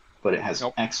fast, but it has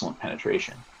excellent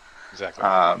penetration. Exactly.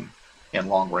 And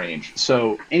long range.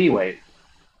 So anyway,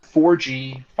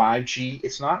 4G, 5G,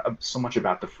 it's not so much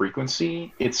about the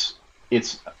frequency. It's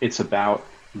about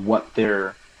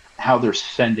how they're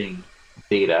sending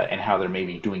data and how they're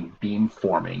maybe doing beam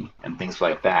forming and things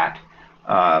like that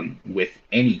with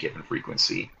any given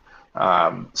frequency.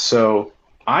 So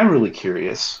I'm really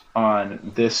curious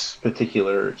on this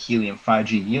particular Helium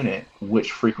 5G unit,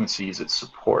 which frequencies it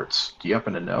supports. Do you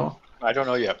happen to know? I don't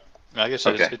know yet. I guess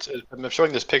I'm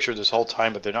showing this picture this whole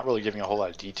time, but they're not really giving a whole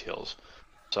lot of details.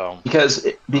 So because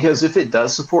if it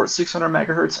does support 600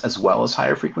 megahertz as well as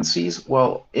higher frequencies,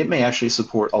 well, it may actually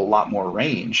support a lot more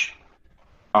range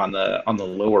on the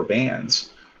lower bands,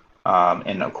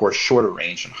 and of course shorter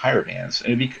range and higher bands.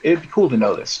 And it'd be cool to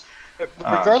know this.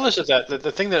 Regardless of that,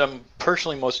 the thing that I'm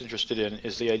personally most interested in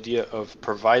is the idea of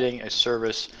providing a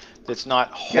service that's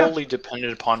not wholly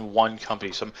dependent upon one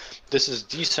company. So this is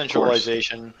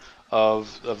decentralization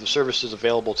of the services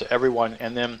available to everyone,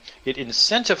 and then it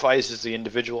incentivizes the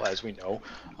individual, as we know,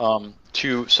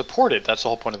 to support it. That's the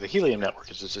whole point of the Helium network,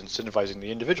 is it's incentivizing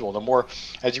the individual. The more,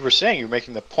 as you were saying, you're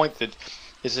making the point that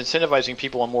is incentivizing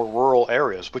people in more rural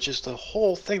areas, which is the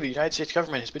whole thing the United States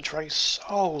government has been trying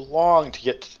so long to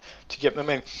get. I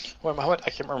mean, I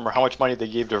can't remember how much money they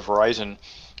gave to Verizon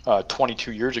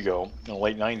 22 years ago in the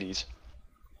late 90s.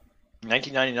 In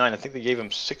 1999, I think they gave them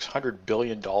 $600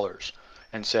 billion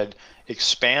and said,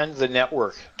 expand the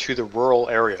network to the rural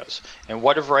areas. And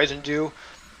what did Verizon do?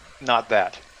 Not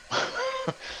that.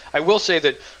 I will say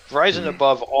that Verizon,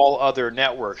 above all other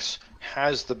networks,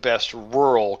 has the best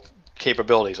rural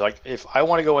capabilities. Like, if I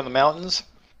want to go in the mountains,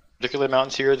 particularly the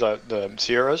mountains here, the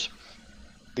Sierras,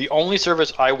 the only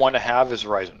service I want to have is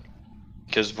Verizon,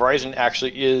 because Verizon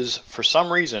actually is, for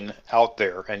some reason, out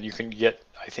there, and you can get,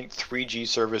 I think, 3G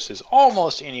services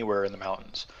almost anywhere in the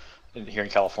mountains here in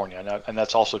California, and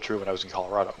that's also true when I was in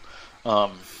Colorado.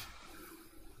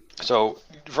 So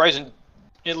Verizon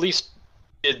at least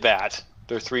did that.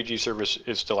 Their 3G service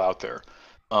is still out there.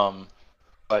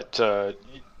 But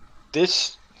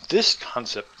this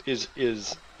concept is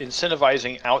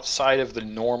incentivizing outside of the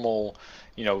normal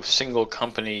single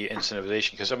company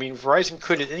incentivization, because I mean, Verizon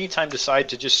could at any time decide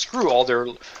to just screw all their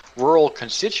rural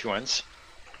constituents,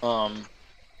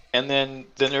 and then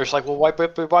there's like, well, why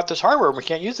we bought this hardware and we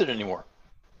can't use it anymore?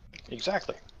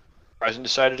 Exactly. Verizon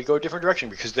decided to go a different direction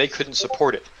because they couldn't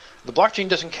support it. The blockchain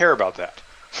doesn't care about that.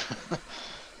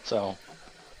 So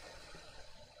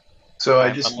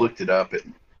I just looked it up.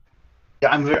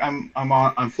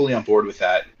 I'm fully on board with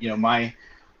that. My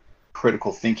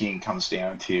critical thinking comes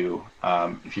down to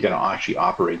if you're going to actually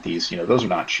operate these, those are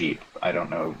not cheap. I don't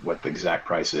know what the exact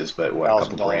price is, but what, a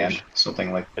couple grand,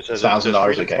 something like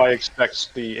 $1,000. Okay. I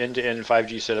expect the end-to-end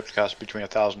 5G setup to cost between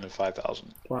 $1,000 and $5,000.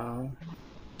 Wow.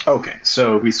 Okay,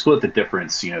 so we split the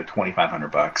difference,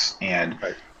 $2,500, and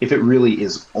if it really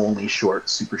is only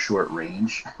super short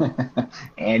range,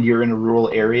 and you're in a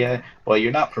rural area, well,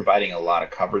 you're not providing a lot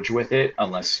of coverage with it,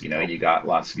 unless you got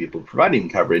lots of people providing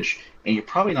coverage, and you're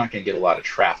probably not going to get a lot of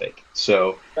traffic.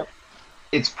 So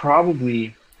it's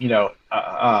probably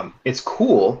it's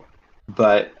cool,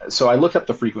 but so I looked up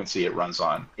the frequency it runs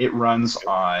on. It runs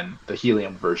on the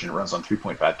Helium version. It runs on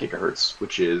 3.5 gigahertz,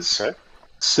 which is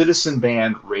citizen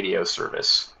band radio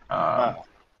service.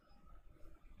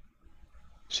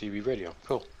 CB radio,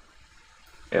 cool.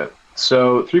 Yeah.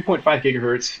 So 3.5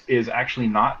 gigahertz is actually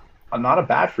not a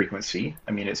bad frequency.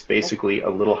 I mean, it's Nope. basically a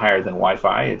little higher than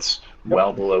Wi-Fi. It's Yep.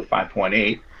 well below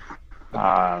 5.8.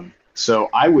 Yep. So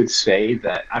I would say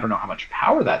that I don't know how much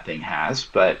power that thing has,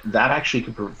 but that actually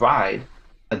could provide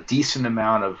a decent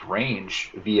amount of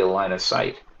range via line of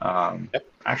sight. Yep.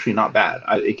 Actually, not bad.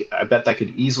 I bet that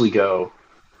could easily go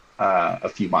a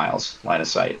few miles line of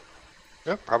sight.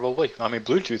 Yeah, probably. I mean,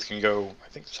 Bluetooth can go. I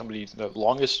think the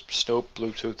longest scope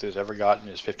Bluetooth has ever gotten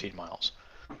is 15 miles.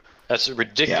 That's Yeah, that's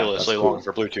ridiculously long cool.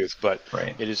 for Bluetooth, but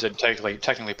Right. it is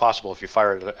technically possible if you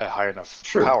fire it at high enough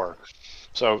Sure. power.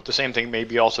 So the same thing may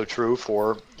be also true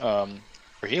for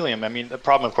helium. I mean, the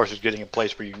problem, of course, is getting a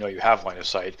place where you know you have line of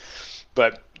sight.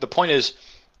 But the point is,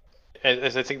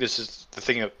 as I think this is the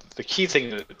thing, the key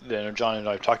thing that John and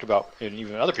I have talked about, and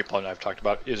even other people and I have talked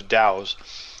about, is DAOs,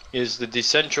 is the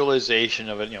decentralization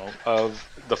of it, of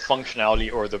the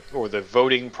functionality or the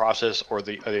voting process or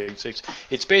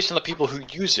it's based on the people who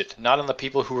use it, not on the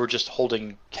people who are just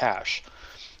holding cash.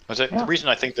 The Yeah. reason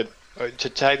I think that to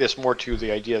tie this more to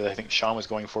the idea that I think Sean was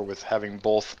going for with having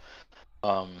both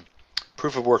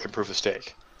proof of work and proof of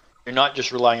stake. You're not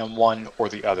just relying on one or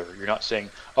the other. You're not saying,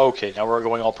 okay, now we're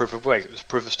going all proof of work,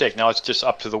 proof of stake. Now it's just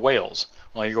up to the whales.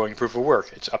 Well, you're going proof of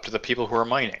work. It's up to the people who are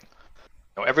mining.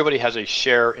 Everybody has a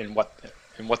share in what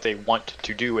they want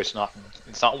to do. It's not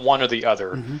one or the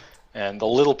other, and the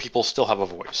little people still have a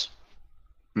voice.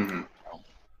 Mm-hmm.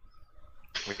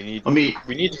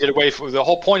 We need to get away from the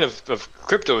whole point of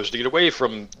crypto is to get away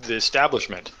from the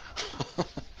establishment.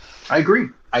 I agree.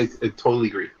 I totally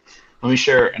agree. Let me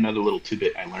share another little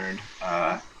tidbit I learned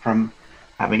from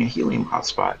having a helium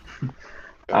hotspot.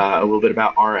 A little bit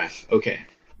about RF. Okay.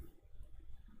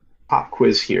 Pop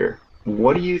quiz here.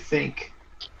 What do you think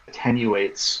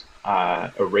attenuates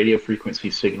a radio frequency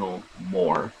signal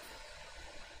more?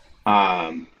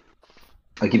 I'll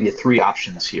give you three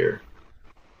options here.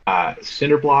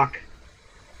 Cinder block,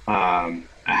 a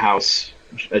house,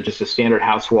 just a standard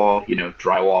house wall,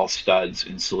 drywall, studs,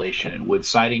 insulation, and wood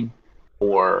siding,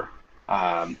 or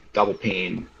double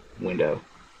pane window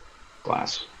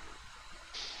glass.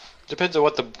 Depends on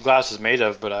what the glass is made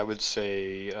of, but I would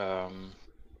say.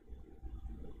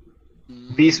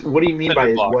 What do you mean by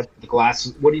Cinder block. what the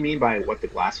glass? What do you mean by what the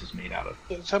glass is made out of?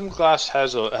 Some glass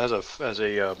has a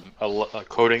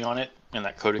coating on it, and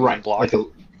that coating is blocked.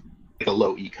 Like a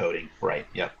low E coating, right?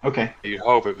 Yep. Okay. You'd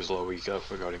hope it was low E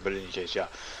coating, but in any case, yeah.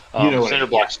 Cinder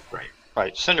blocks, yeah, right?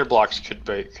 Right. Cinder blocks could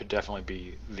definitely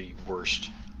be the worst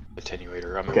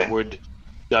attenuator. I mean, wood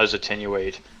does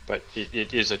attenuate, but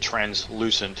it is a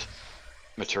translucent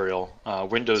material.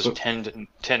 Windows tend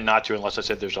not to, unless I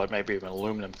said there's maybe an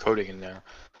aluminum coating in there.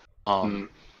 In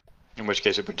which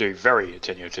case it would be very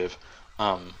attenuative.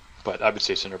 But I would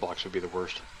say cinder blocks would be the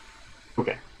worst.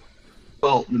 Okay.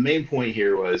 Well, the main point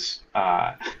here was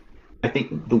I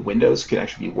think the windows could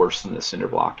actually be worse than the cinder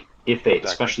block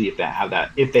especially if they have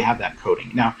that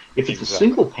coating. Now, if it's a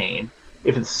single pane,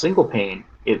 and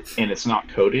it's not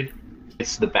coated,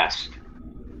 it's the best.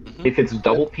 Mm-hmm. If it's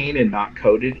double pane and not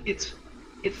coated, it's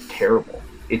terrible.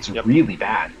 It's really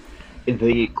bad.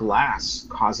 The glass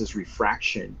causes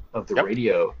refraction of the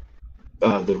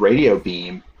radio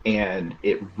beam, and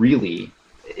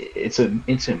it's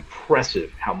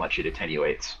impressive how much it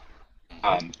attenuates.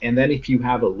 And then if you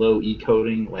have a low E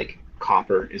coating, like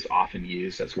copper is often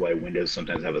used, that's why windows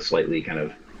sometimes have a slightly kind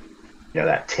of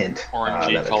that tint,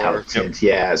 orangey color. Tint.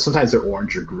 Yeah, sometimes they're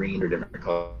orange or green or different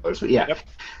colors. But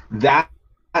that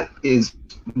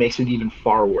makes it even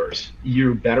far worse.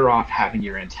 You're better off having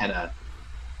your antenna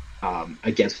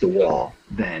against the wall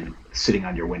than sitting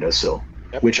on your windowsill,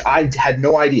 which I had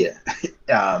no idea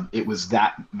it was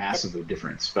that massive of a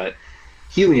difference. But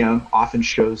Helium often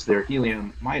shows their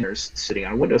helium miners sitting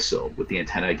on a windowsill with the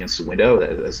antenna against the window,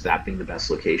 as that being the best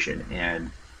location. And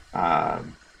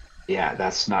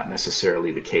that's not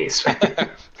necessarily the case.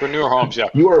 For newer homes, yeah.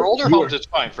 For older homes, it's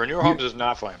fine. For newer homes, it's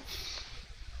not fine.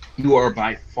 You are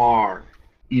by far,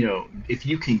 if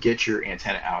you can get your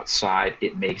antenna outside,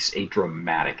 it makes a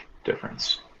dramatic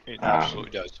difference. It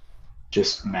absolutely does.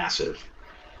 Just massive.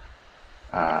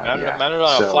 Mounted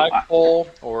on a flagpole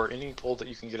or any pole that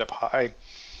you can get up high.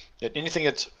 Anything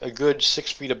that's a good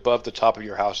 6 feet above the top of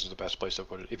your house is the best place to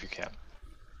put it if you can.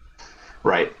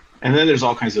 Right. And then there's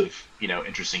all kinds of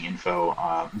interesting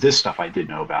info. This stuff I did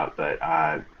know about,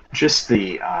 but just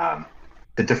the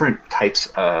different types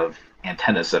of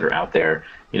antennas that are out there.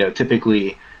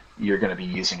 Typically you're going to be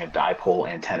using a dipole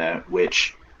antenna,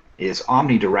 which is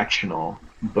omnidirectional,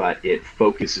 but it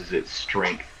focuses its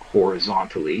strength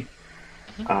horizontally.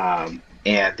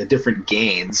 And the different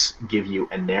gains give you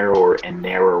a narrower and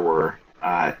narrower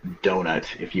donut,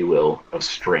 if you will, of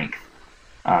strength.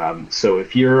 So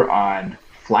if you're on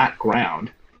flat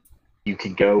ground, you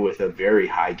can go with a very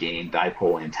high gain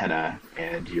dipole antenna,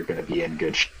 and you're going to be in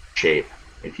good shape.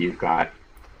 If you've got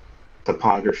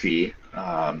topography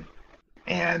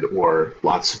and or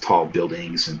lots of tall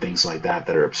buildings and things like that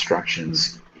that are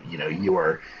obstructions, you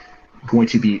are going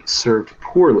to be served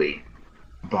poorly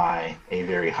by a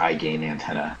very high gain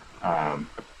antenna.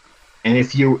 And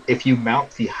if you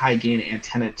mount the high gain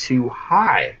antenna too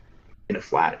high in a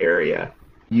flat area,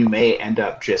 you may end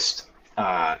up just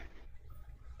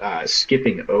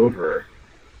skipping over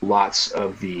lots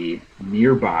of the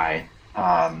nearby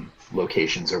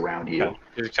locations around you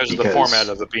because of the format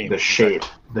of the beam, the shape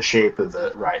of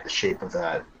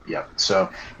that. Yeah. So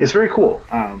it's very cool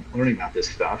learning about this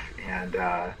stuff and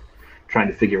trying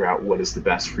to figure out what is the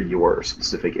best for your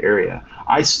specific area.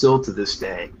 I still to this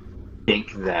day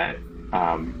think that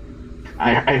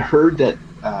I heard that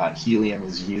Helium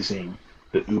is using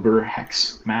the Uber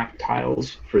hex map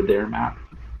tiles for their map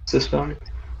system,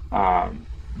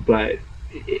 but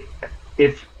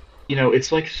if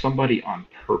it's like somebody on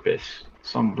purpose,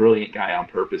 some brilliant guy on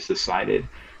purpose decided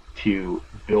to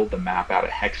build the map out of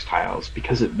hex tiles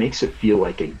because it makes it feel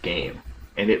like a game,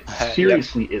 and it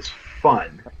seriously is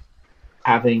fun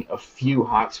having a few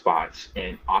hotspots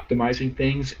and optimizing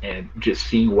things and just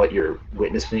seeing what you're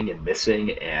witnessing and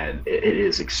missing, and it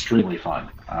is extremely fun.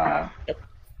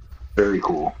 Very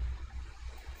cool.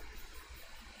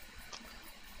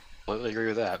 Completely agree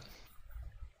with that.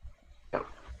 Yep.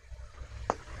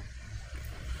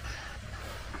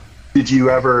 Did you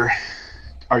ever?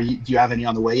 Do you have any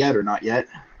on the way yet or not yet?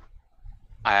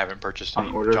 I haven't purchased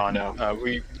any. Order? John, No.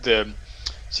 The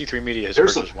C3 Media has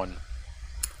purchased one.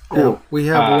 Cool. Yeah, we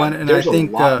have one, and I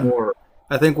think more.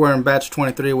 I think we're in batch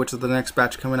 23, which is the next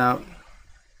batch coming out.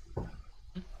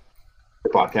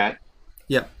 Bobcat.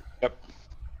 Yep.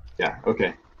 Yeah.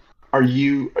 Okay. Are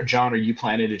you, John? Are you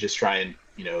planning to just try and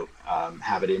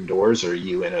have it indoors, or are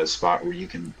you in a spot where you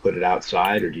can put it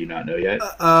outside, or do you not know yet?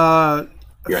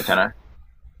 Your antenna.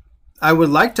 I would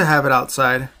like to have it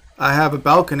outside. I have a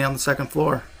balcony on the second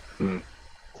floor. Mm.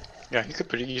 Yeah, you could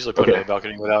pretty easily put it in a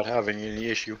balcony without having any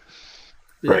issue.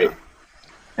 Yeah. Right.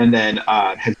 And then,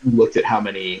 have you looked at how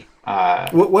many?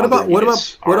 What about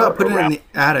putting it in the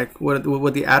attic?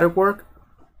 Would the attic work?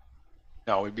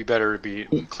 No, it'd be better to be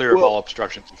clear of all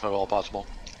obstructions if at all possible.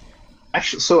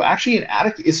 Actually, an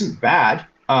attic isn't bad,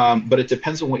 but it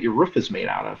depends on what your roof is made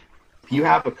out of. If you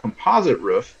have a composite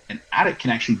roof, an attic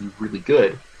can actually be really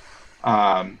good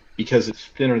because it's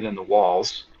thinner than the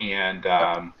walls. And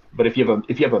but if you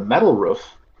have a metal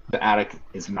roof, the attic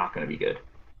is not going to be good.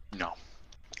 No.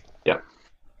 Yep.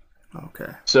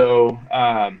 Okay. So,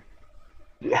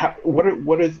 what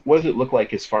does it look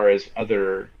like as far as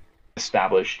other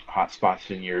established hotspots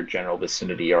in your general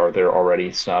vicinity? Are there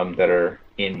already some that are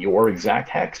in your exact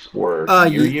hex or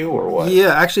near you, or what?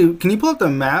 Yeah, actually, can you pull up the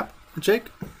map, Jake?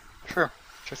 Sure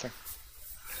thing.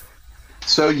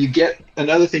 So you get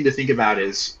another thing to think about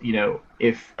is,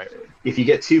 if you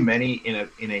get too many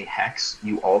in a hex,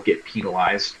 you all get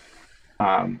penalized.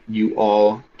 You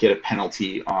all get a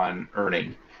penalty on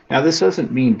earning. Now, this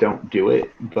doesn't mean don't do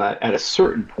it, but at a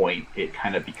certain point, it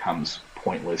kind of becomes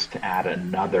pointless to add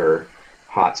another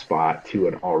hotspot to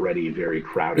an already very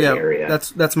crowded area.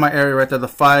 That's my area right there. The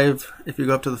 5. If you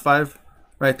go up to the 5,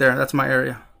 right there, that's my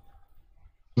area.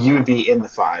 You would be in the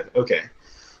 5. Okay.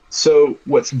 So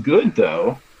what's good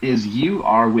though is you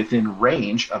are within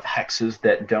range of hexes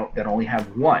that only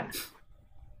have 1.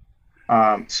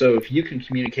 So if you can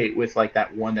communicate with like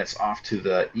that one that's off to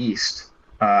the east,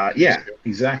 yeah,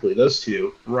 exactly, those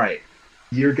two, right?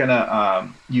 You're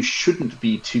gonna you shouldn't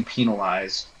be too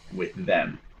penalized with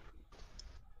them.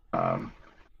 I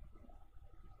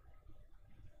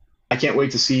can't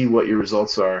wait to see what your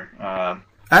results are.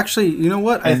 Actually, you know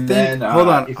what? I think hold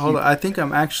on. I think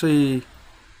I'm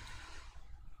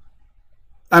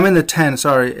in the 10.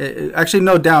 Sorry, actually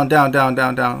no, down,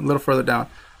 a little further down.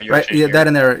 Right? Yeah, that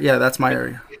in there. Yeah, that's my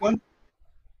area.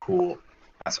 Cool.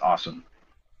 That's awesome.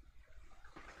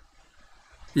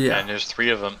 Yeah. And there's 3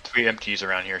 of them, 3 empties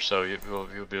around here, so you'll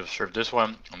be able to serve this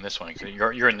one and this one.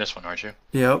 You're in this one, aren't you?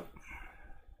 Yep.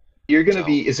 You're gonna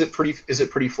be. Is it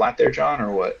pretty flat there, John,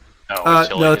 or what?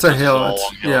 No, it's a hill.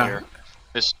 Yeah. Here.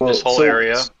 This whole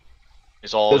area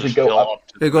is all. Does it go up?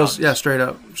 It goes straight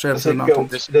up to the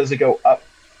mountains. Does it go up?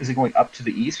 Is it going up to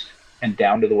the east and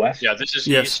down to the west? Yeah, this is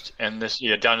east, and this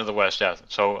down to the west. Yeah,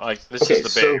 so this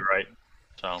is the bay, right?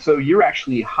 So you're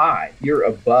actually high. You're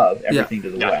above everything to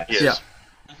the west. Yeah.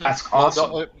 That's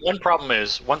awesome. Well, one problem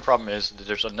is that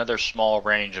there's another small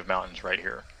range of mountains right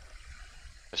here.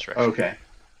 This direction. Okay.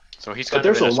 So he's But kind of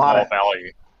there's in a a lot small of,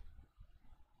 valley.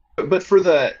 but for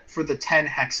the 10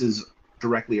 hexes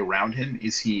directly around him,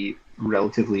 is he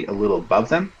relatively a little above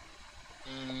them?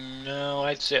 No,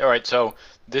 I'd say all right. So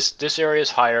this area is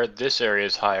higher. This area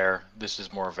is higher. This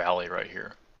is more valley right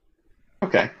here.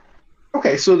 Okay.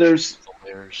 Okay, so There's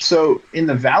so in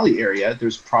the valley area,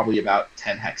 there's probably about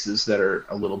 10 hexes that are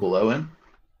a little below him.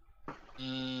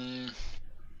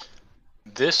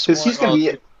 this Because one. he's going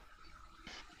to be,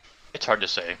 It's hard to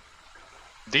say.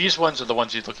 These ones are the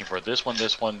ones he's looking for. This one,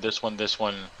 this one, this one, this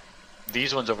one.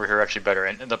 These ones over here are actually better.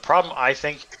 And the problem, I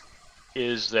think,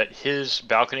 is that his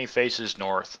balcony faces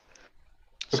north.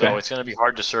 So Okay. it's going to be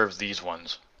hard to serve these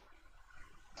ones.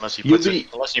 Unless he You'll puts be- it,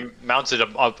 unless he mounts it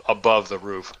up above the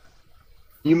roof.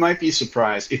 you might be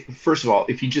surprised. If, first of all,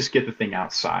 if you just get the thing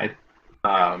outside,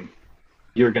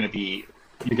 you're going to be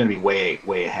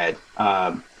way ahead.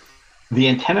 The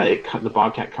antenna the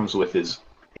Bobcat comes with is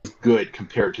good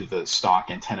compared to the stock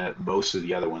antenna most of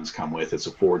the other ones come with. It's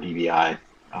a 4 dBi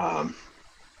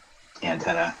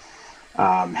antenna.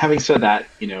 Having said that,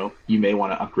 you may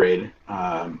want to upgrade.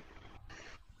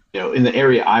 In the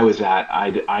area I was at,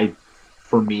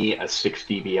 for me a 6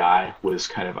 dBi was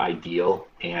kind of ideal,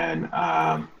 and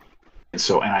I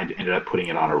ended up putting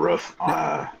it on a roof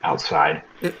outside.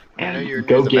 And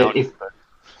go get if.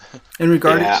 In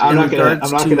regards, Yeah, I'm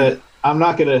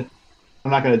not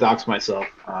gonna dox myself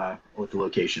with the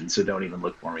location, so don't even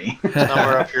look for me.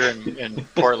 Somewhere up here in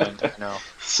Portland, no.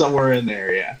 Somewhere in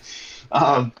there, yeah.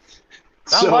 Not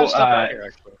a lot of stuff out here,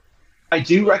 actually. I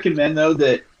do recommend though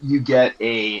that you get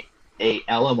a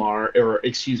LMR, or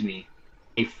excuse me,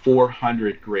 a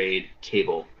 400 grade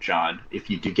cable, John. If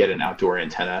you do get an outdoor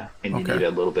antenna and you need a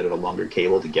little bit of a longer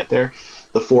cable to get there,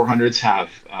 the 400s have.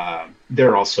 There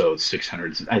are also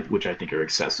 600s, which I think are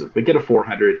excessive. But get a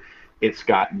 400. It's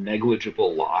got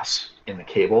negligible loss in the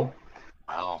cable.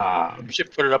 Wow. You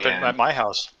should put it up at my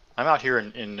house. I'm out here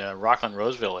in Rockland,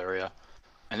 Roseville area.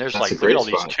 And there's look at all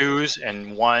these 2s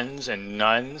and 1s and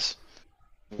nuns.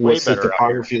 What's the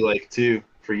topography like too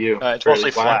for you? It's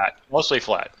mostly flat. Mostly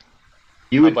flat.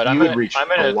 You would reach a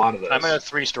lot of those. I'm in a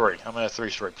 3-story.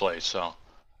 place, so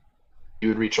you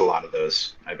would reach a lot of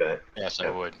those, I bet. Yes, I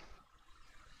would.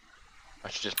 I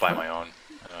should just buy my own.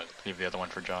 Leave the other one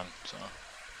for John. So.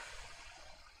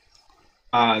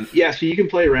 So you can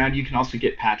play around. You can also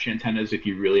get patch antennas if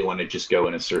you really want to just go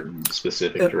in a certain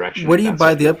specific direction. Where do you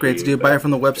buy the upgrades? Do you buy it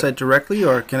from the website directly,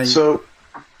 or can I? So,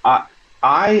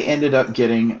 I ended up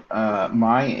getting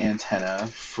my antenna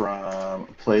from a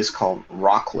place called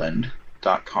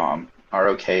Rockland.com,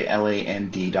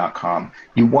 ROKLAND.com.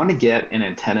 You want to get an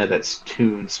antenna that's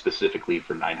tuned specifically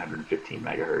for 915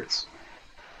 megahertz.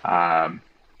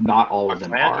 Not all of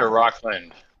them are. Or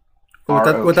Rockland?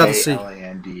 Without the C.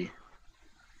 ROKLAND.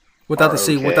 Without the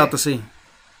C. Without the C.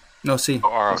 No C.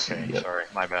 Oh, okay. Yep. Sorry,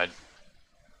 my bad.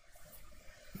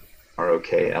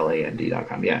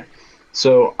 ROKLAND.com. Yeah.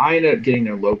 So I ended up getting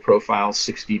their low profile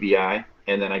 6 dBi,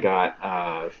 and then I got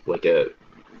a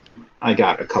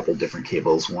couple different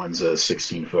cables. One's a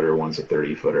 16-footer, one's a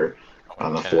 30-footer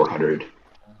on the 400.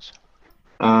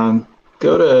 Go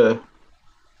to.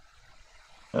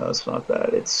 No, it's not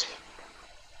that. It's.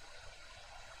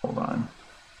 Hold on.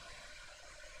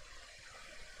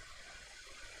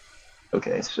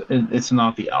 Okay, so it's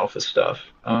not the alpha stuff.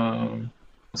 I'm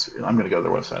going to go to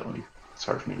their website. It's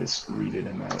hard for me to read it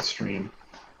in the stream.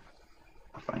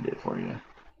 I'll find it for you.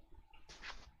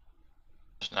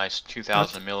 It's nice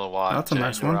 2,000 milliwatt. That's a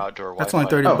nice one. Outdoor that's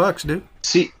Wi-Fi. only $30, dude.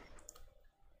 See,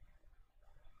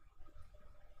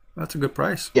 that's a good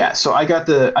price. yeah. So I got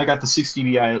the 6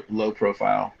 dBi low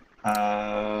profile.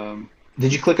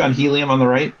 Did you click on helium on the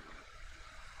right?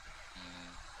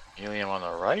 Helium on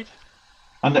the right?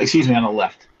 Excuse me, on the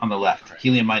left. On the left. Right.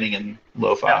 Helium mining and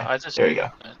lo-fi. Yeah, there you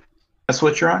go. That's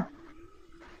what you're on?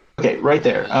 Okay, right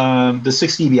there. The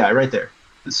 6 dBi right there.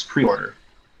 This is pre-order.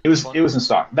 It was in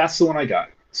stock. That's the one I got.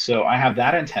 So I have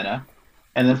that antenna,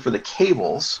 and then for the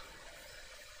cables.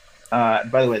 By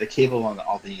the way, the cable on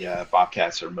all the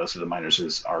Bobcats or most of the miners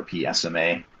is RP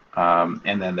SMA,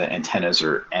 and then the antennas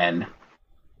are N.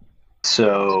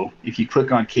 So if you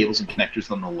click on cables and connectors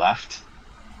on the left.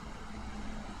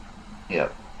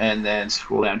 Yep. And then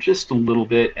scroll down just a little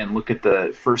bit and look at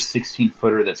the first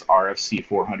 16-footer that's RFC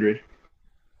 400.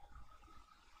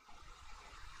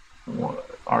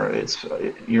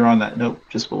 You're on that. Nope,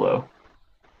 just below.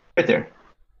 Right there.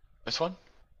 This one?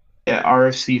 Yeah,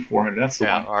 RFC 400. That's the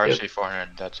one. Yeah, RFC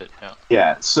 400. That's it. Yeah.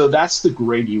 Yeah, so that's the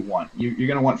grade you want. You're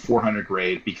going to want 400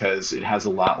 grade because it has a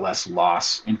lot less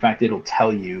loss. In fact, it'll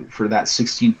tell you for that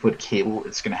 16-foot cable,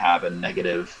 it's going to have a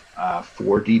negative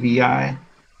 4 dBi.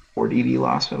 4 dB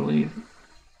loss, I believe.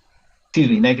 Excuse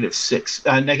me, -6,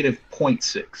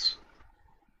 -0.6.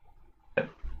 Yep,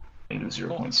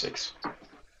 -0.6.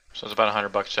 So it's about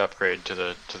 $100 to upgrade to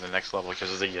the next level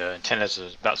because the antennas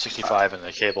is about 65 and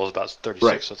the cable is about 36,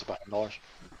 Right. so it's about $100.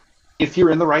 If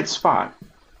you're in the right spot,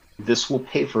 this will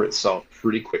pay for itself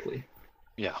pretty quickly.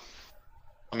 Yeah.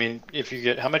 I mean, if you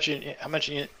get how much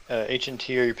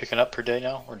H&T are you picking up per day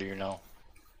now, or do you know?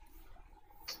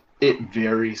 It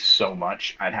varies so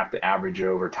much. I'd have to average it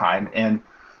over time, and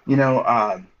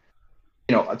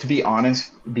to be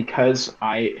honest, because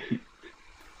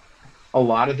a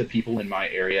lot of the people in my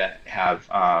area have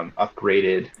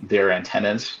upgraded their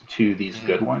antennas to these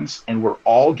good ones, and we're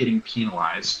all getting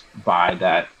penalized by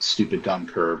that stupid dumb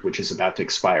curve, which is about to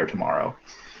expire tomorrow.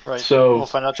 Right. So, We'll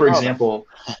find out for tomorrow, example,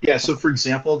 yeah. So, for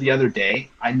example, the other day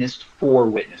I missed 4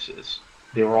 witnesses.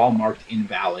 They were all marked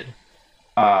invalid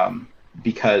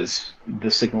because the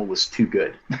signal was too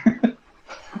good.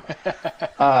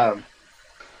 um,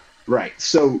 right.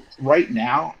 So, right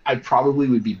now, I probably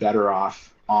would be better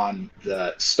off on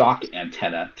the stock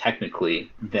antenna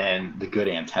technically than the good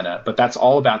antenna, but that's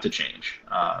all about to change.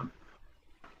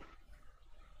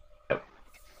 Yep.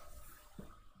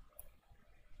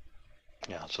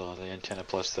 Yeah. So the antenna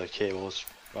plus the cable is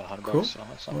about $100. Cool. So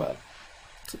that's not bad.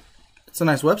 It's a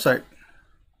nice website. I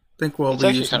think we'll It's be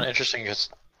actually using kind of it. interesting because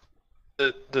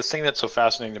the thing that's so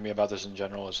fascinating to me about this in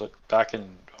general is that back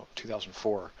in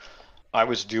 2004, I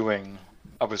was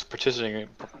participating,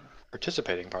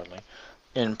 pardon me,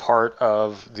 in part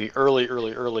of the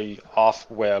early off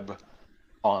web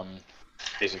on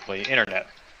basically internet,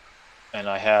 and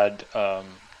I had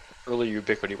early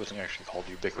Ubiquiti. It wasn't actually called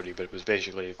Ubiquiti, but it was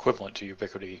basically equivalent to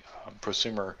Ubiquiti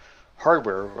prosumer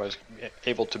hardware. Where I was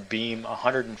able to beam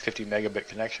 150 megabit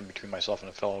connection between myself and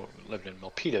a fellow who lived in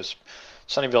Milpitas.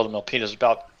 Sunnyvale to Milpitas,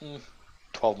 about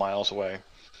 12 miles away.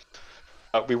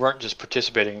 We weren't just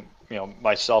participating,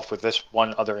 myself with this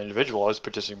one other individual. I was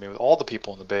participating with all the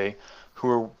people in the Bay who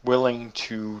were willing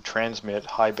to transmit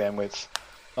high bandwidth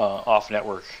off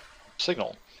network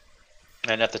signal.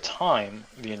 And at the time,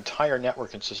 the entire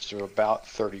network consisted of about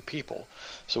 30 people.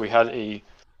 So we had a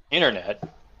internet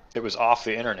that was off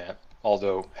the internet,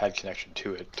 although had connection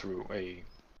to it through a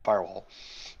firewall.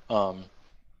 And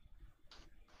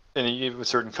with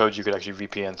certain codes, you could actually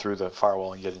VPN through the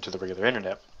firewall and get into the regular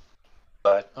internet.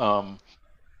 But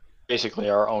basically,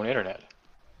 our own internet.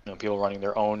 People running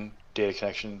their own data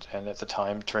connections, and at the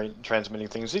time, transmitting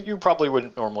things that you probably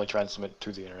wouldn't normally transmit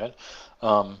to the internet.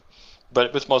 But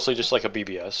it was mostly just like a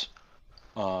BBS,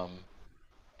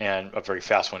 and a very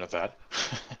fast one at that.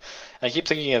 I keep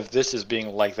thinking of this as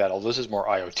being like that, although this is more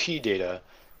IoT data,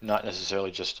 not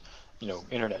necessarily just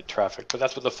internet traffic. But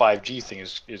that's what the 5G thing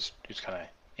is kind of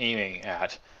aiming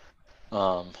at.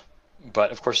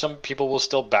 But of course, some people will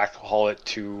still backhaul it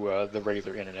to the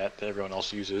regular internet that everyone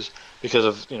else uses because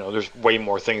of there's way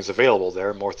more things available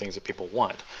there, more things that people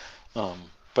want.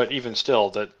 But even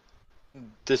still,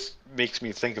 this makes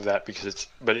me think of that because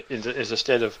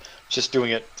instead of just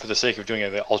doing it for the sake of doing it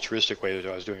the altruistic way that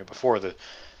I was doing it before, the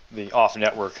off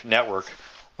network.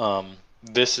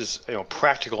 This is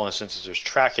practical in the sense that there's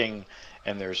tracking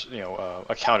and there's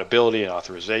accountability and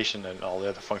authorization and all the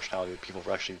other functionality that people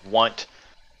actually want.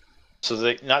 So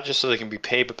not just so they can be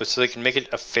paid, but so they can make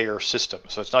it a fair system.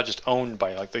 So it's not just owned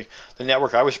by the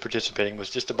network I was participating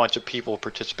was just a bunch of people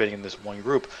participating in this one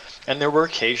group, and there were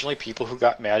occasionally people who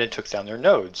got mad and took down their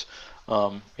nodes.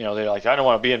 They're like, I don't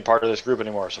want to be in part of this group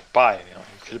anymore. So bye.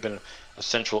 It could have been a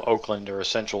central Oakland or a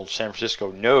central San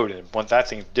Francisco node, and once that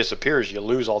thing disappears, you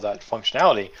lose all that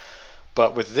functionality.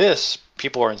 But with this,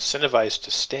 people are incentivized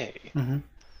to stay. Mm-hmm.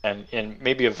 And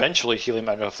maybe eventually Helium,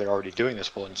 I don't know if they're already doing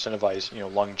this, will incentivize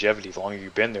longevity. The longer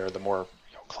you've been there, the more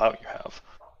clout you have.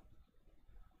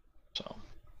 So,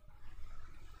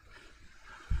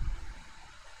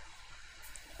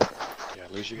 yeah,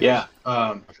 lose you guys? Yeah.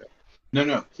 Okay.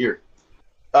 No. Here.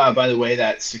 By the way,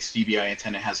 that 6 dBi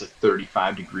antenna has a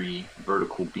 35-degree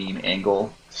vertical beam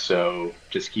angle, so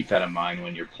just keep that in mind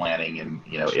when you're planning, and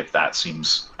if that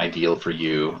seems ideal for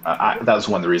you. That was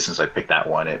one of the reasons I picked that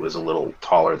one. It was a little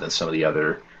taller than some of the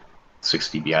other 6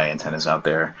 dBi antennas out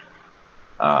there.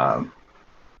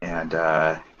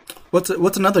 What's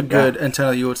another good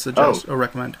antenna you would suggest or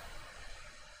recommend?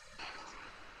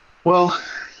 Well,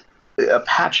 a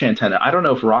patch antenna. I don't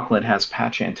know if Rockland has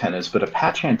patch antennas, but a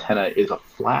patch antenna is a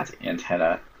flat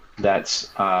antenna that's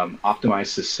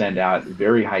optimized to send out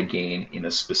very high gain in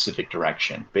a specific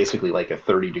direction, basically like a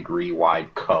 30-degree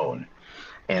wide cone.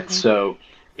 And so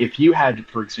if you had,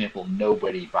 for example,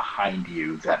 nobody behind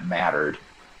you that mattered,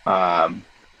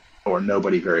 or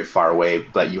nobody very far away,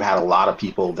 but you had a lot of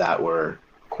people that were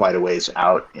quite a ways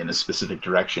out in a specific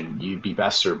direction, you'd be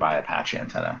best served by a patch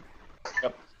antenna.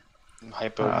 Yep.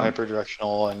 Hyper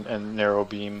directional and narrow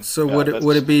beam. So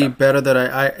would it be better that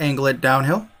I angle it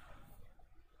downhill?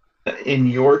 In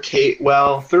your case,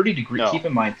 well, 30 degrees. No. Keep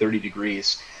in mind 30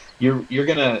 degrees. You're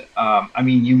gonna. I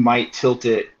mean, you might tilt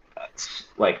it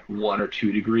like 1 or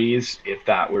 2 degrees if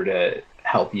that were to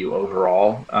help you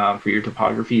overall for your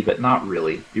topography, but not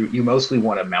really. You mostly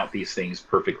want to mount these things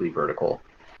perfectly vertical.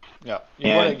 Yeah,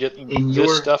 you want to get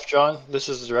this stuff, John. This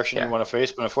is the direction Yeah. you want to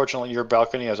face, but unfortunately, your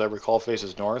balcony, as I recall,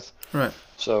 faces north. Right.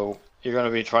 So you're going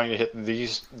to be trying to hit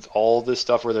all this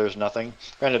stuff where there's nothing.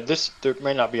 Granted, there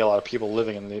may not be a lot of people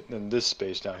living in this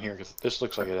space down here because this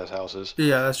looks like it has houses.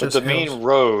 Yeah, that's but just the main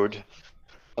road.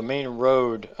 I don't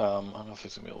know if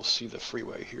it's gonna be able to see the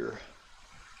freeway here.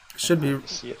 Should be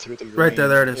see it through the green. right there.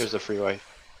 There it is. Here's the freeway.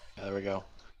 Yeah, there we go.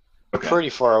 Okay. Pretty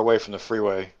far away from the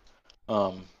freeway.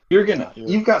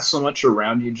 You've got so much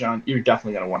around you, John. You're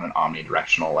definitely gonna want an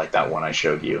omnidirectional like that one I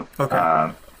showed you.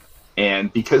 Okay.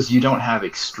 And because you don't have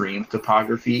extreme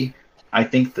topography, I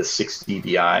think the 6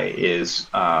 dBi is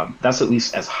that's at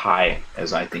least as high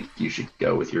as I think you should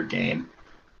go with your gain.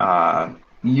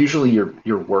 Usually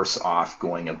you're worse off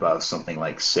going above something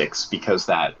like 6 because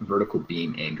that vertical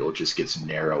beam angle just gets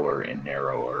narrower and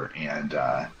narrower and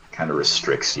kind of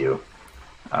restricts you.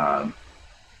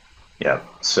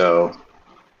 So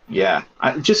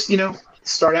I just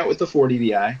start out with the 4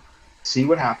 dBi, see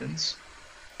what happens,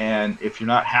 and if you're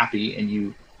not happy and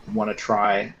you want to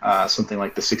try something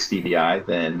like the 6 dBi,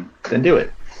 then do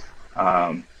it.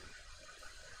 All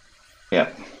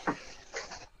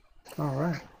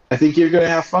right. I think you're going to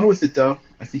have fun with it, though.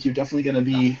 I think you're definitely going to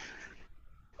be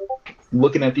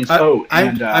looking at these.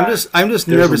 I'm just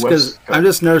nervous because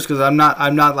I'm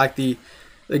not like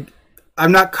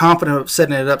I'm not confident of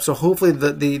setting it up. So hopefully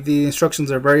the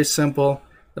instructions are very simple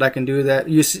that I can do that.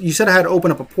 You said I had to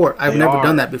open up a port. I've never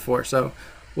done that before, so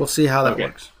we'll see how that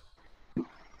works.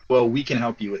 Well, we can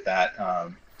help you with that.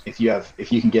 If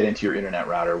you can get into your internet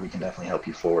router, we can definitely help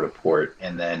you forward a port.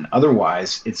 And then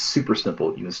otherwise, it's super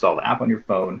simple. You install the app on your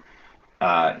phone.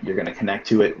 You're going to connect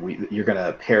to it. You're going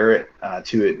to pair it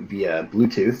to it via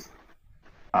Bluetooth.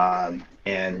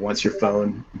 And once your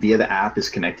phone via the app is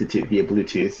connected to it via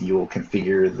Bluetooth, you will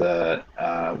configure the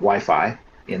Wi-Fi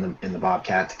in the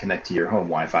Bobcat to connect to your home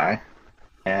Wi-Fi.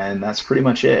 And that's pretty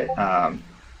much it.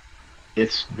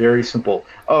 It's very simple.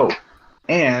 Oh,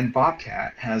 and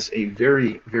Bobcat has a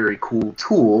very, very cool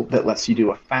tool that lets you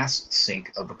do a fast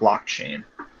sync of the blockchain.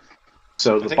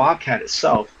 So the Bobcat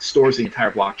itself stores the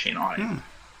entire blockchain on it.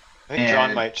 I think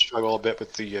John might struggle a bit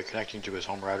with the connecting to his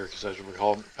home router because, as you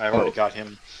recall, I already got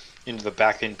him into the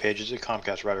back-end pages of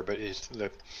Comcast router, but he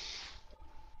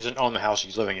doesn't own the house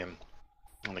he's living in.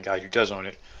 And the guy who does own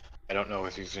it, I don't know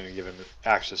if he's going to give him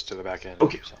access to the back end.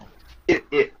 Okay. So.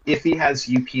 If he has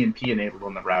UPnP enabled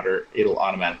on the router, it'll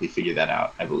automatically figure that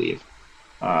out, I believe.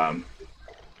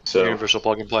 So universal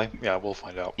plug and play. Yeah, we'll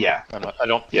find out. Yeah. I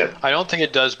don't think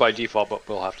it does by default, but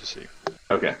we'll have to see.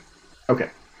 Okay.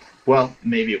 Well,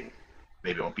 maybe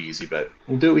it won't be easy, but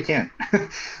we'll do what we can.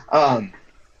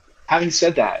 Having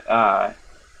said that,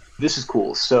 this is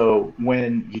cool. So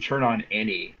when you turn on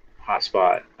any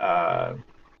hotspot,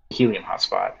 Helium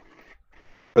hotspot,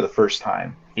 for the first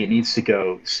time, it needs to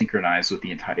go synchronize with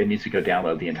it needs to go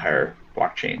download the entire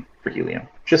blockchain for Helium.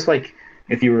 Just like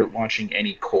if you were launching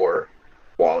any core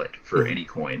wallet for any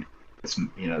coin, this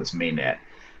mainnet.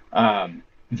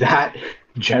 That,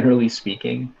 generally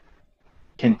speaking,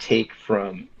 can take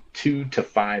from 2 to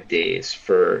 5 days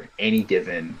for any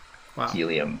given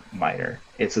Helium miner.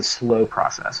 It's a slow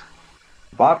process.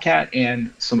 Bobcat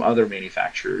and some other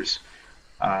manufacturers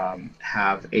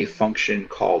have a function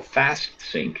called Fast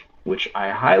Sync, which I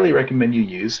highly recommend you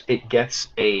use. It gets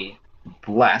a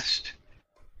blessed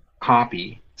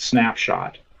copy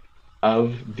snapshot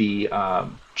of the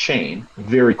chain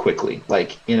very quickly.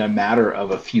 Like in a matter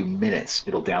of a few minutes,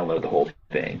 it'll download the whole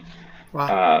thing.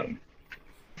 Wow.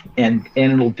 And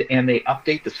they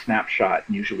update the snapshot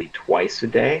usually twice a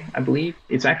day, I believe.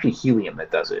 It's actually Helium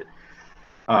that does it.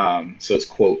 So it's,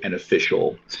 quote, an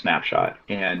official snapshot.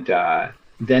 And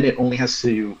then it only has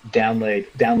to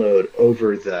download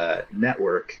over the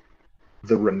network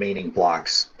the remaining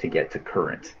blocks to get to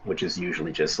current, which is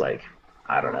usually just like,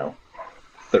 I don't know,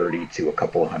 30 to a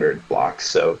couple hundred blocks.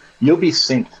 So you'll be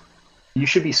synced. You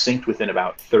should be synced within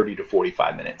about 30 to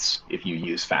 45 minutes if you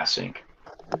use Fast Sync.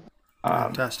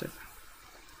 Fantastic.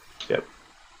 Yep.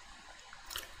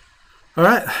 All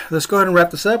right, let's go ahead and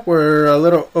wrap this up. We're a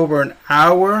little over an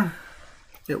hour.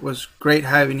 It was great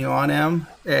having you on, Em,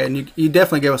 and you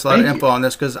definitely gave us a lot of info on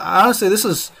this because honestly, this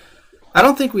is I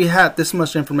don't think we had this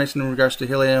much information in regards to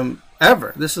helium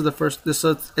ever. This is the first.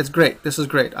 It's great. This is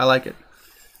great. I like it.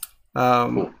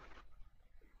 Cool.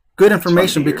 Good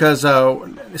information because,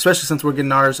 especially since we're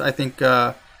getting ours, I think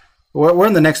we're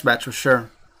in the next batch for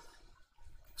sure.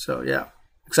 So yeah,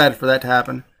 excited for that to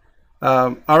happen.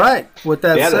 All right. With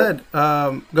that said,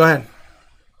 go ahead.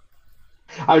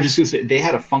 I was just going to say they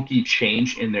had a funky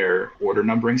change in their order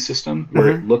numbering system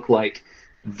where it looked like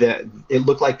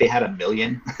they had 1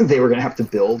 million they were going to have to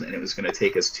build, and it was going to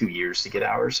take us 2 years to get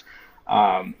ours.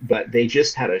 But they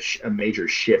just had a major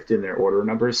shift in their order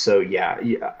numbers. So yeah,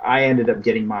 I ended up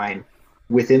getting mine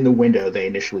within the window they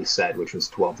initially said, which was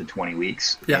 12 to 20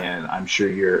 weeks. Yeah. And I'm sure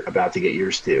you're about to get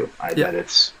yours too. I bet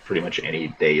it's pretty much any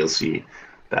day you'll see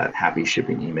that happy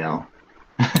shipping email.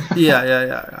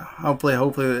 Yeah. Hopefully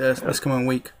this coming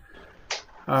week.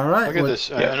 All right. Look at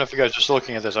this. I don't know if you guys are just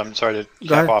looking at this. I'm sorry to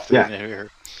cap off the here.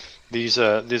 These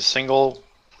single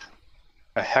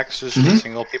hexes with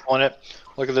single people in it.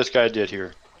 Look at this guy did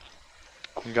here.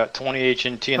 We got 20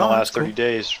 HNT in the last 30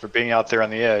 days for being out there on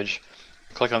the edge.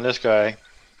 Click on this guy.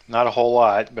 Not a whole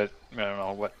lot, but I don't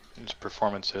know what his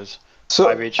performance is. So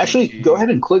actually, go ahead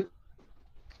and click.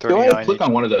 Go ahead and click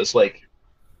on one of those.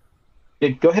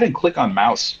 Go ahead and click on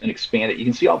mouse and expand it. You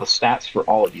can see all the stats for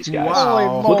all of these guys.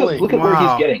 Wow. Look at where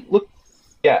he's getting. Look,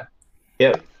 yeah.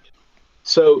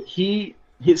 So his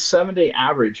 7-day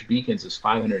average beacons is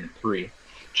 503.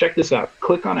 Check this out.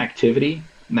 Click on activity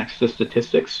next to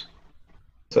statistics.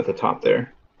 It's at the top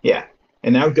there. Yeah.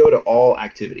 And now go to all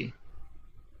activity.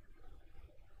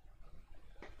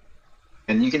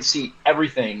 And you can see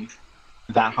everything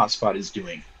that hotspot is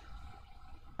doing.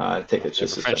 I think it's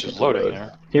just a French is loading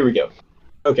there. Here we go.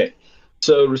 Okay.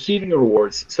 So receiving the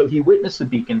rewards. So he witnessed the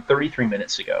beacon 33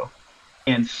 minutes ago.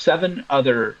 And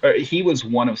he was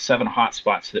one of 7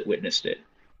 hotspots that witnessed it.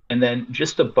 And then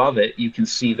just above it, you can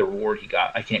see the reward he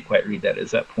got. I can't quite read that.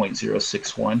 Is that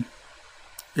 0.061?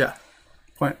 Yeah.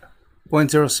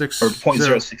 0.060. Or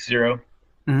 0.060?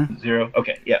 Mm-hmm. 0?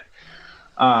 Okay, yeah.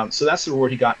 So that's the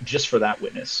reward he got just for that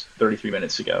witness 33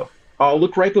 minutes ago. Oh,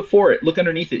 look right before it. Look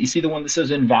underneath it. You see the one that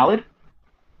says invalid?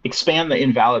 Expand the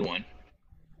invalid one.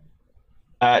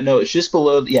 No, it's just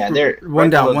below. Yeah, there. One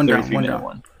right down.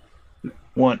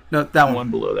 No, that one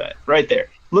below that. Right there.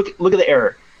 Look at the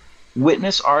error.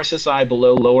 Witness RSSI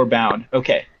below lower bound.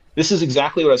 Okay, this is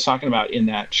exactly what I was talking about in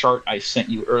that chart I sent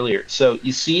you earlier. So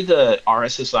you see the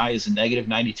RSSI is negative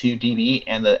 92 dB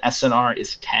and the SNR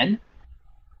is 10.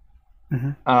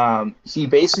 Mm-hmm. He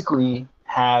basically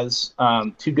has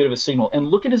too good of a signal. And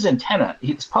look at his antenna.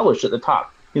 It's published at the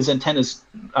top. His antenna is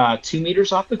 2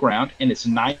 meters off the ground, and it's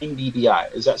 9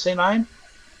 dBi. Does that say 9?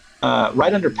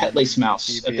 Right under Pet Lace Mouse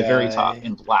dBi. At the very top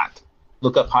in black.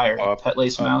 Look up higher. Pet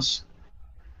Lace Mouse.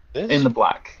 In the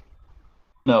black.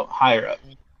 No, higher up.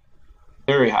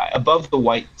 Very high. Above the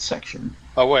white section.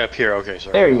 Oh, way up here. Okay,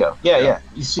 sorry. There you go. Yeah.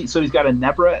 You see, so he's got a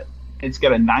Nebra. It's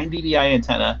got a 9 dBi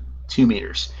antenna, 2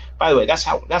 meters. By the way,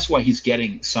 that's why he's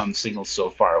getting some signals so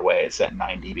far away. It's that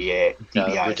 9 dBi.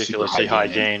 Ridiculously high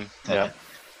gain. Yeah.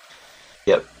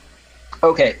 Yep.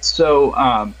 Okay,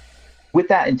 so with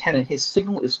that antenna, his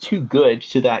signal is too good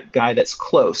to that guy that's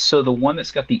close. So the one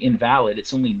that's got the invalid,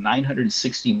 it's only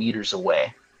 960 meters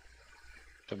away.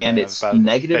 And it's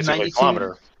negative 92.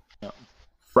 Kilometer. Yeah.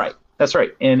 Right. That's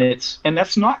right. And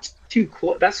that's not too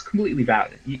close. That's completely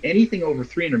valid. Anything over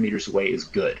 300 meters away is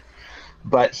good.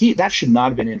 But that should not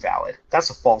have been invalid.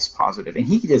 That's a false positive, and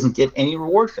he doesn't get any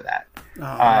reward for that.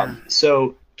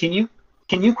 So can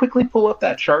you quickly pull up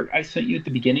that chart I sent you at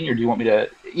the beginning, or do you want me to?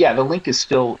 Yeah, the link is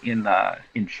still in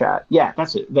chat. Yeah,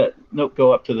 that's it.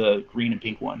 Go up to the green and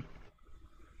pink one.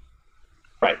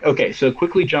 Right. Okay. So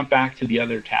quickly jump back to the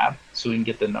other tab so we can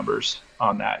get the numbers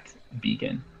on that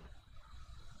beacon.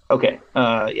 Okay.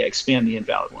 Expand the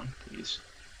invalid one, please.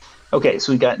 Okay.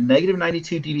 So we got negative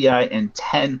 92 dBi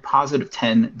and positive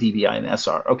 10 dBi in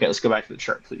SR. Okay. Let's go back to the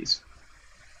chart, please.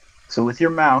 So with your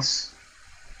mouse,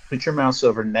 put your mouse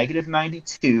over negative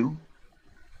 92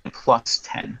 and plus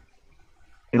 10.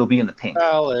 It'll be in the pink.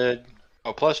 Valid.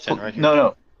 Oh, plus 10 right here.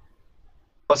 No.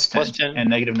 Plus 10 and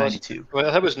negative 92. Well,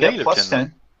 that was negative plus 10.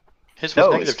 10. His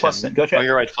was negative 10. Plus 10. Go check. Oh,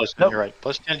 you're right. Plus 10. Nope. You're right.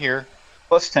 Plus 10 here.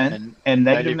 Plus 10 and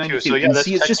negative 92. So yeah,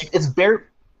 see, it's bare.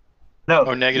 No,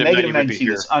 negative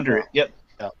 92 is under it. Yep.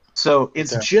 Yeah. So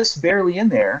it's just barely in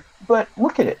there, but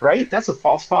look at it, right? That's a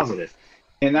false positive.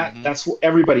 And that's what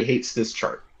everybody hates this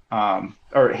chart,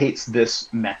 or hates this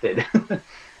method.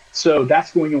 So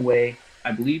that's going away,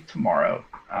 I believe, tomorrow.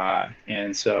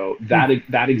 And so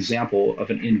that example of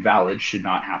an invalid should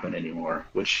not happen anymore,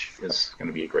 which is going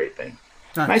to be a great thing.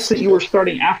 Nice that you were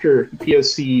starting after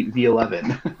POC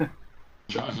V11.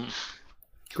 John.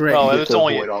 Great. Well, get it's to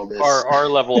only avoid all this. our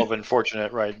level of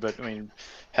unfortunate, right? But I mean,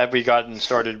 had we gotten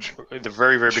started at the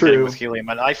very beginning True. with helium,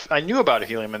 and I knew about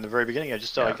helium in the very beginning, I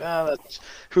just thought that's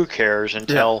who cares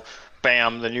until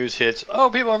bam, the news hits. Oh,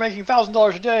 people are making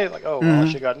 $1,000 a day. Like, oh, well, I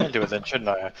should have gotten into it then, shouldn't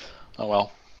I? Oh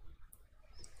well.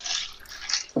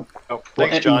 Oh,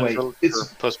 thanks, John, anyway,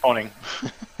 for postponing.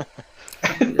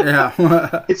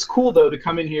 Yeah. It's cool though to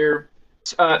come in here.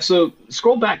 So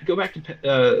scroll back, go back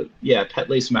to Pet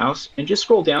Lace Mouse, and just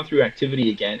scroll down through activity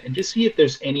again, and just see if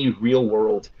there's any real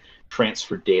world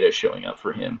transfer data showing up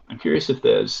for him. I'm curious if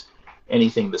there's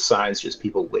anything besides just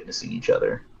people witnessing each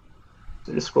other.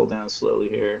 So just scroll down slowly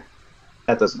here.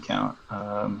 That doesn't count.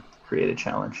 Create a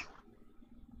challenge.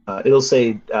 It'll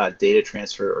say data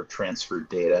transfer or transfer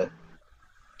data.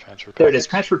 Transfer There it is,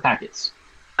 transfer packets.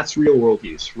 That's real world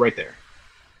use right there.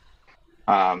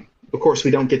 Of course,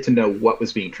 we don't get to know what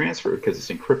was being transferred because it's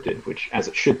encrypted, which as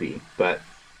it should be. But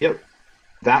yep,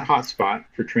 that hotspot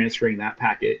for transferring that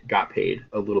packet got paid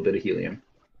a little bit of helium.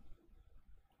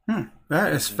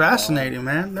 That is fascinating,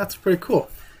 man. That's pretty cool.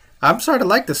 I'm starting to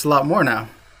like this a lot more now.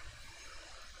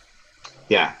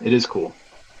 Yeah, it is cool.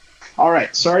 All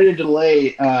right, sorry to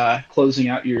delay closing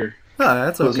out your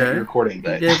That's okay. your recording,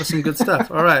 but You gave us some good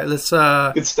stuff. All right, let's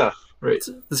good stuff. Right.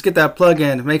 let's get that plug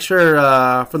in. Make sure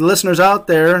for the listeners out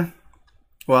there,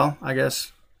 well, I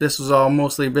guess this is all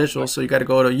mostly visual, so you got to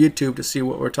go to YouTube to see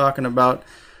what we're talking about.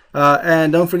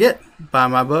 And don't forget, buy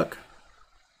my book.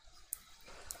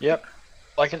 Yep.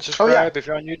 Like and subscribe if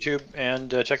you're on YouTube,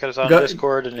 and check us out on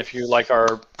Discord. And if you like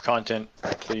our content,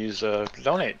 please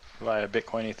donate via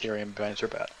Bitcoin, Ethereum, Binance, or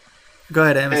BAT. Go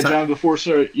ahead, Amazon. And John, before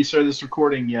you started this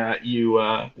recording, you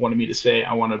wanted me to say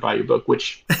I want to buy your book,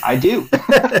 which I do.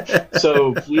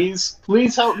 So please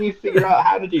help me figure out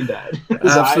how to do that.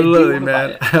 Absolutely,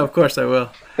 man. Of course I will.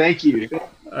 Thank you.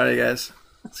 All right, guys.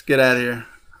 Let's get out of here.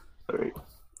 All right.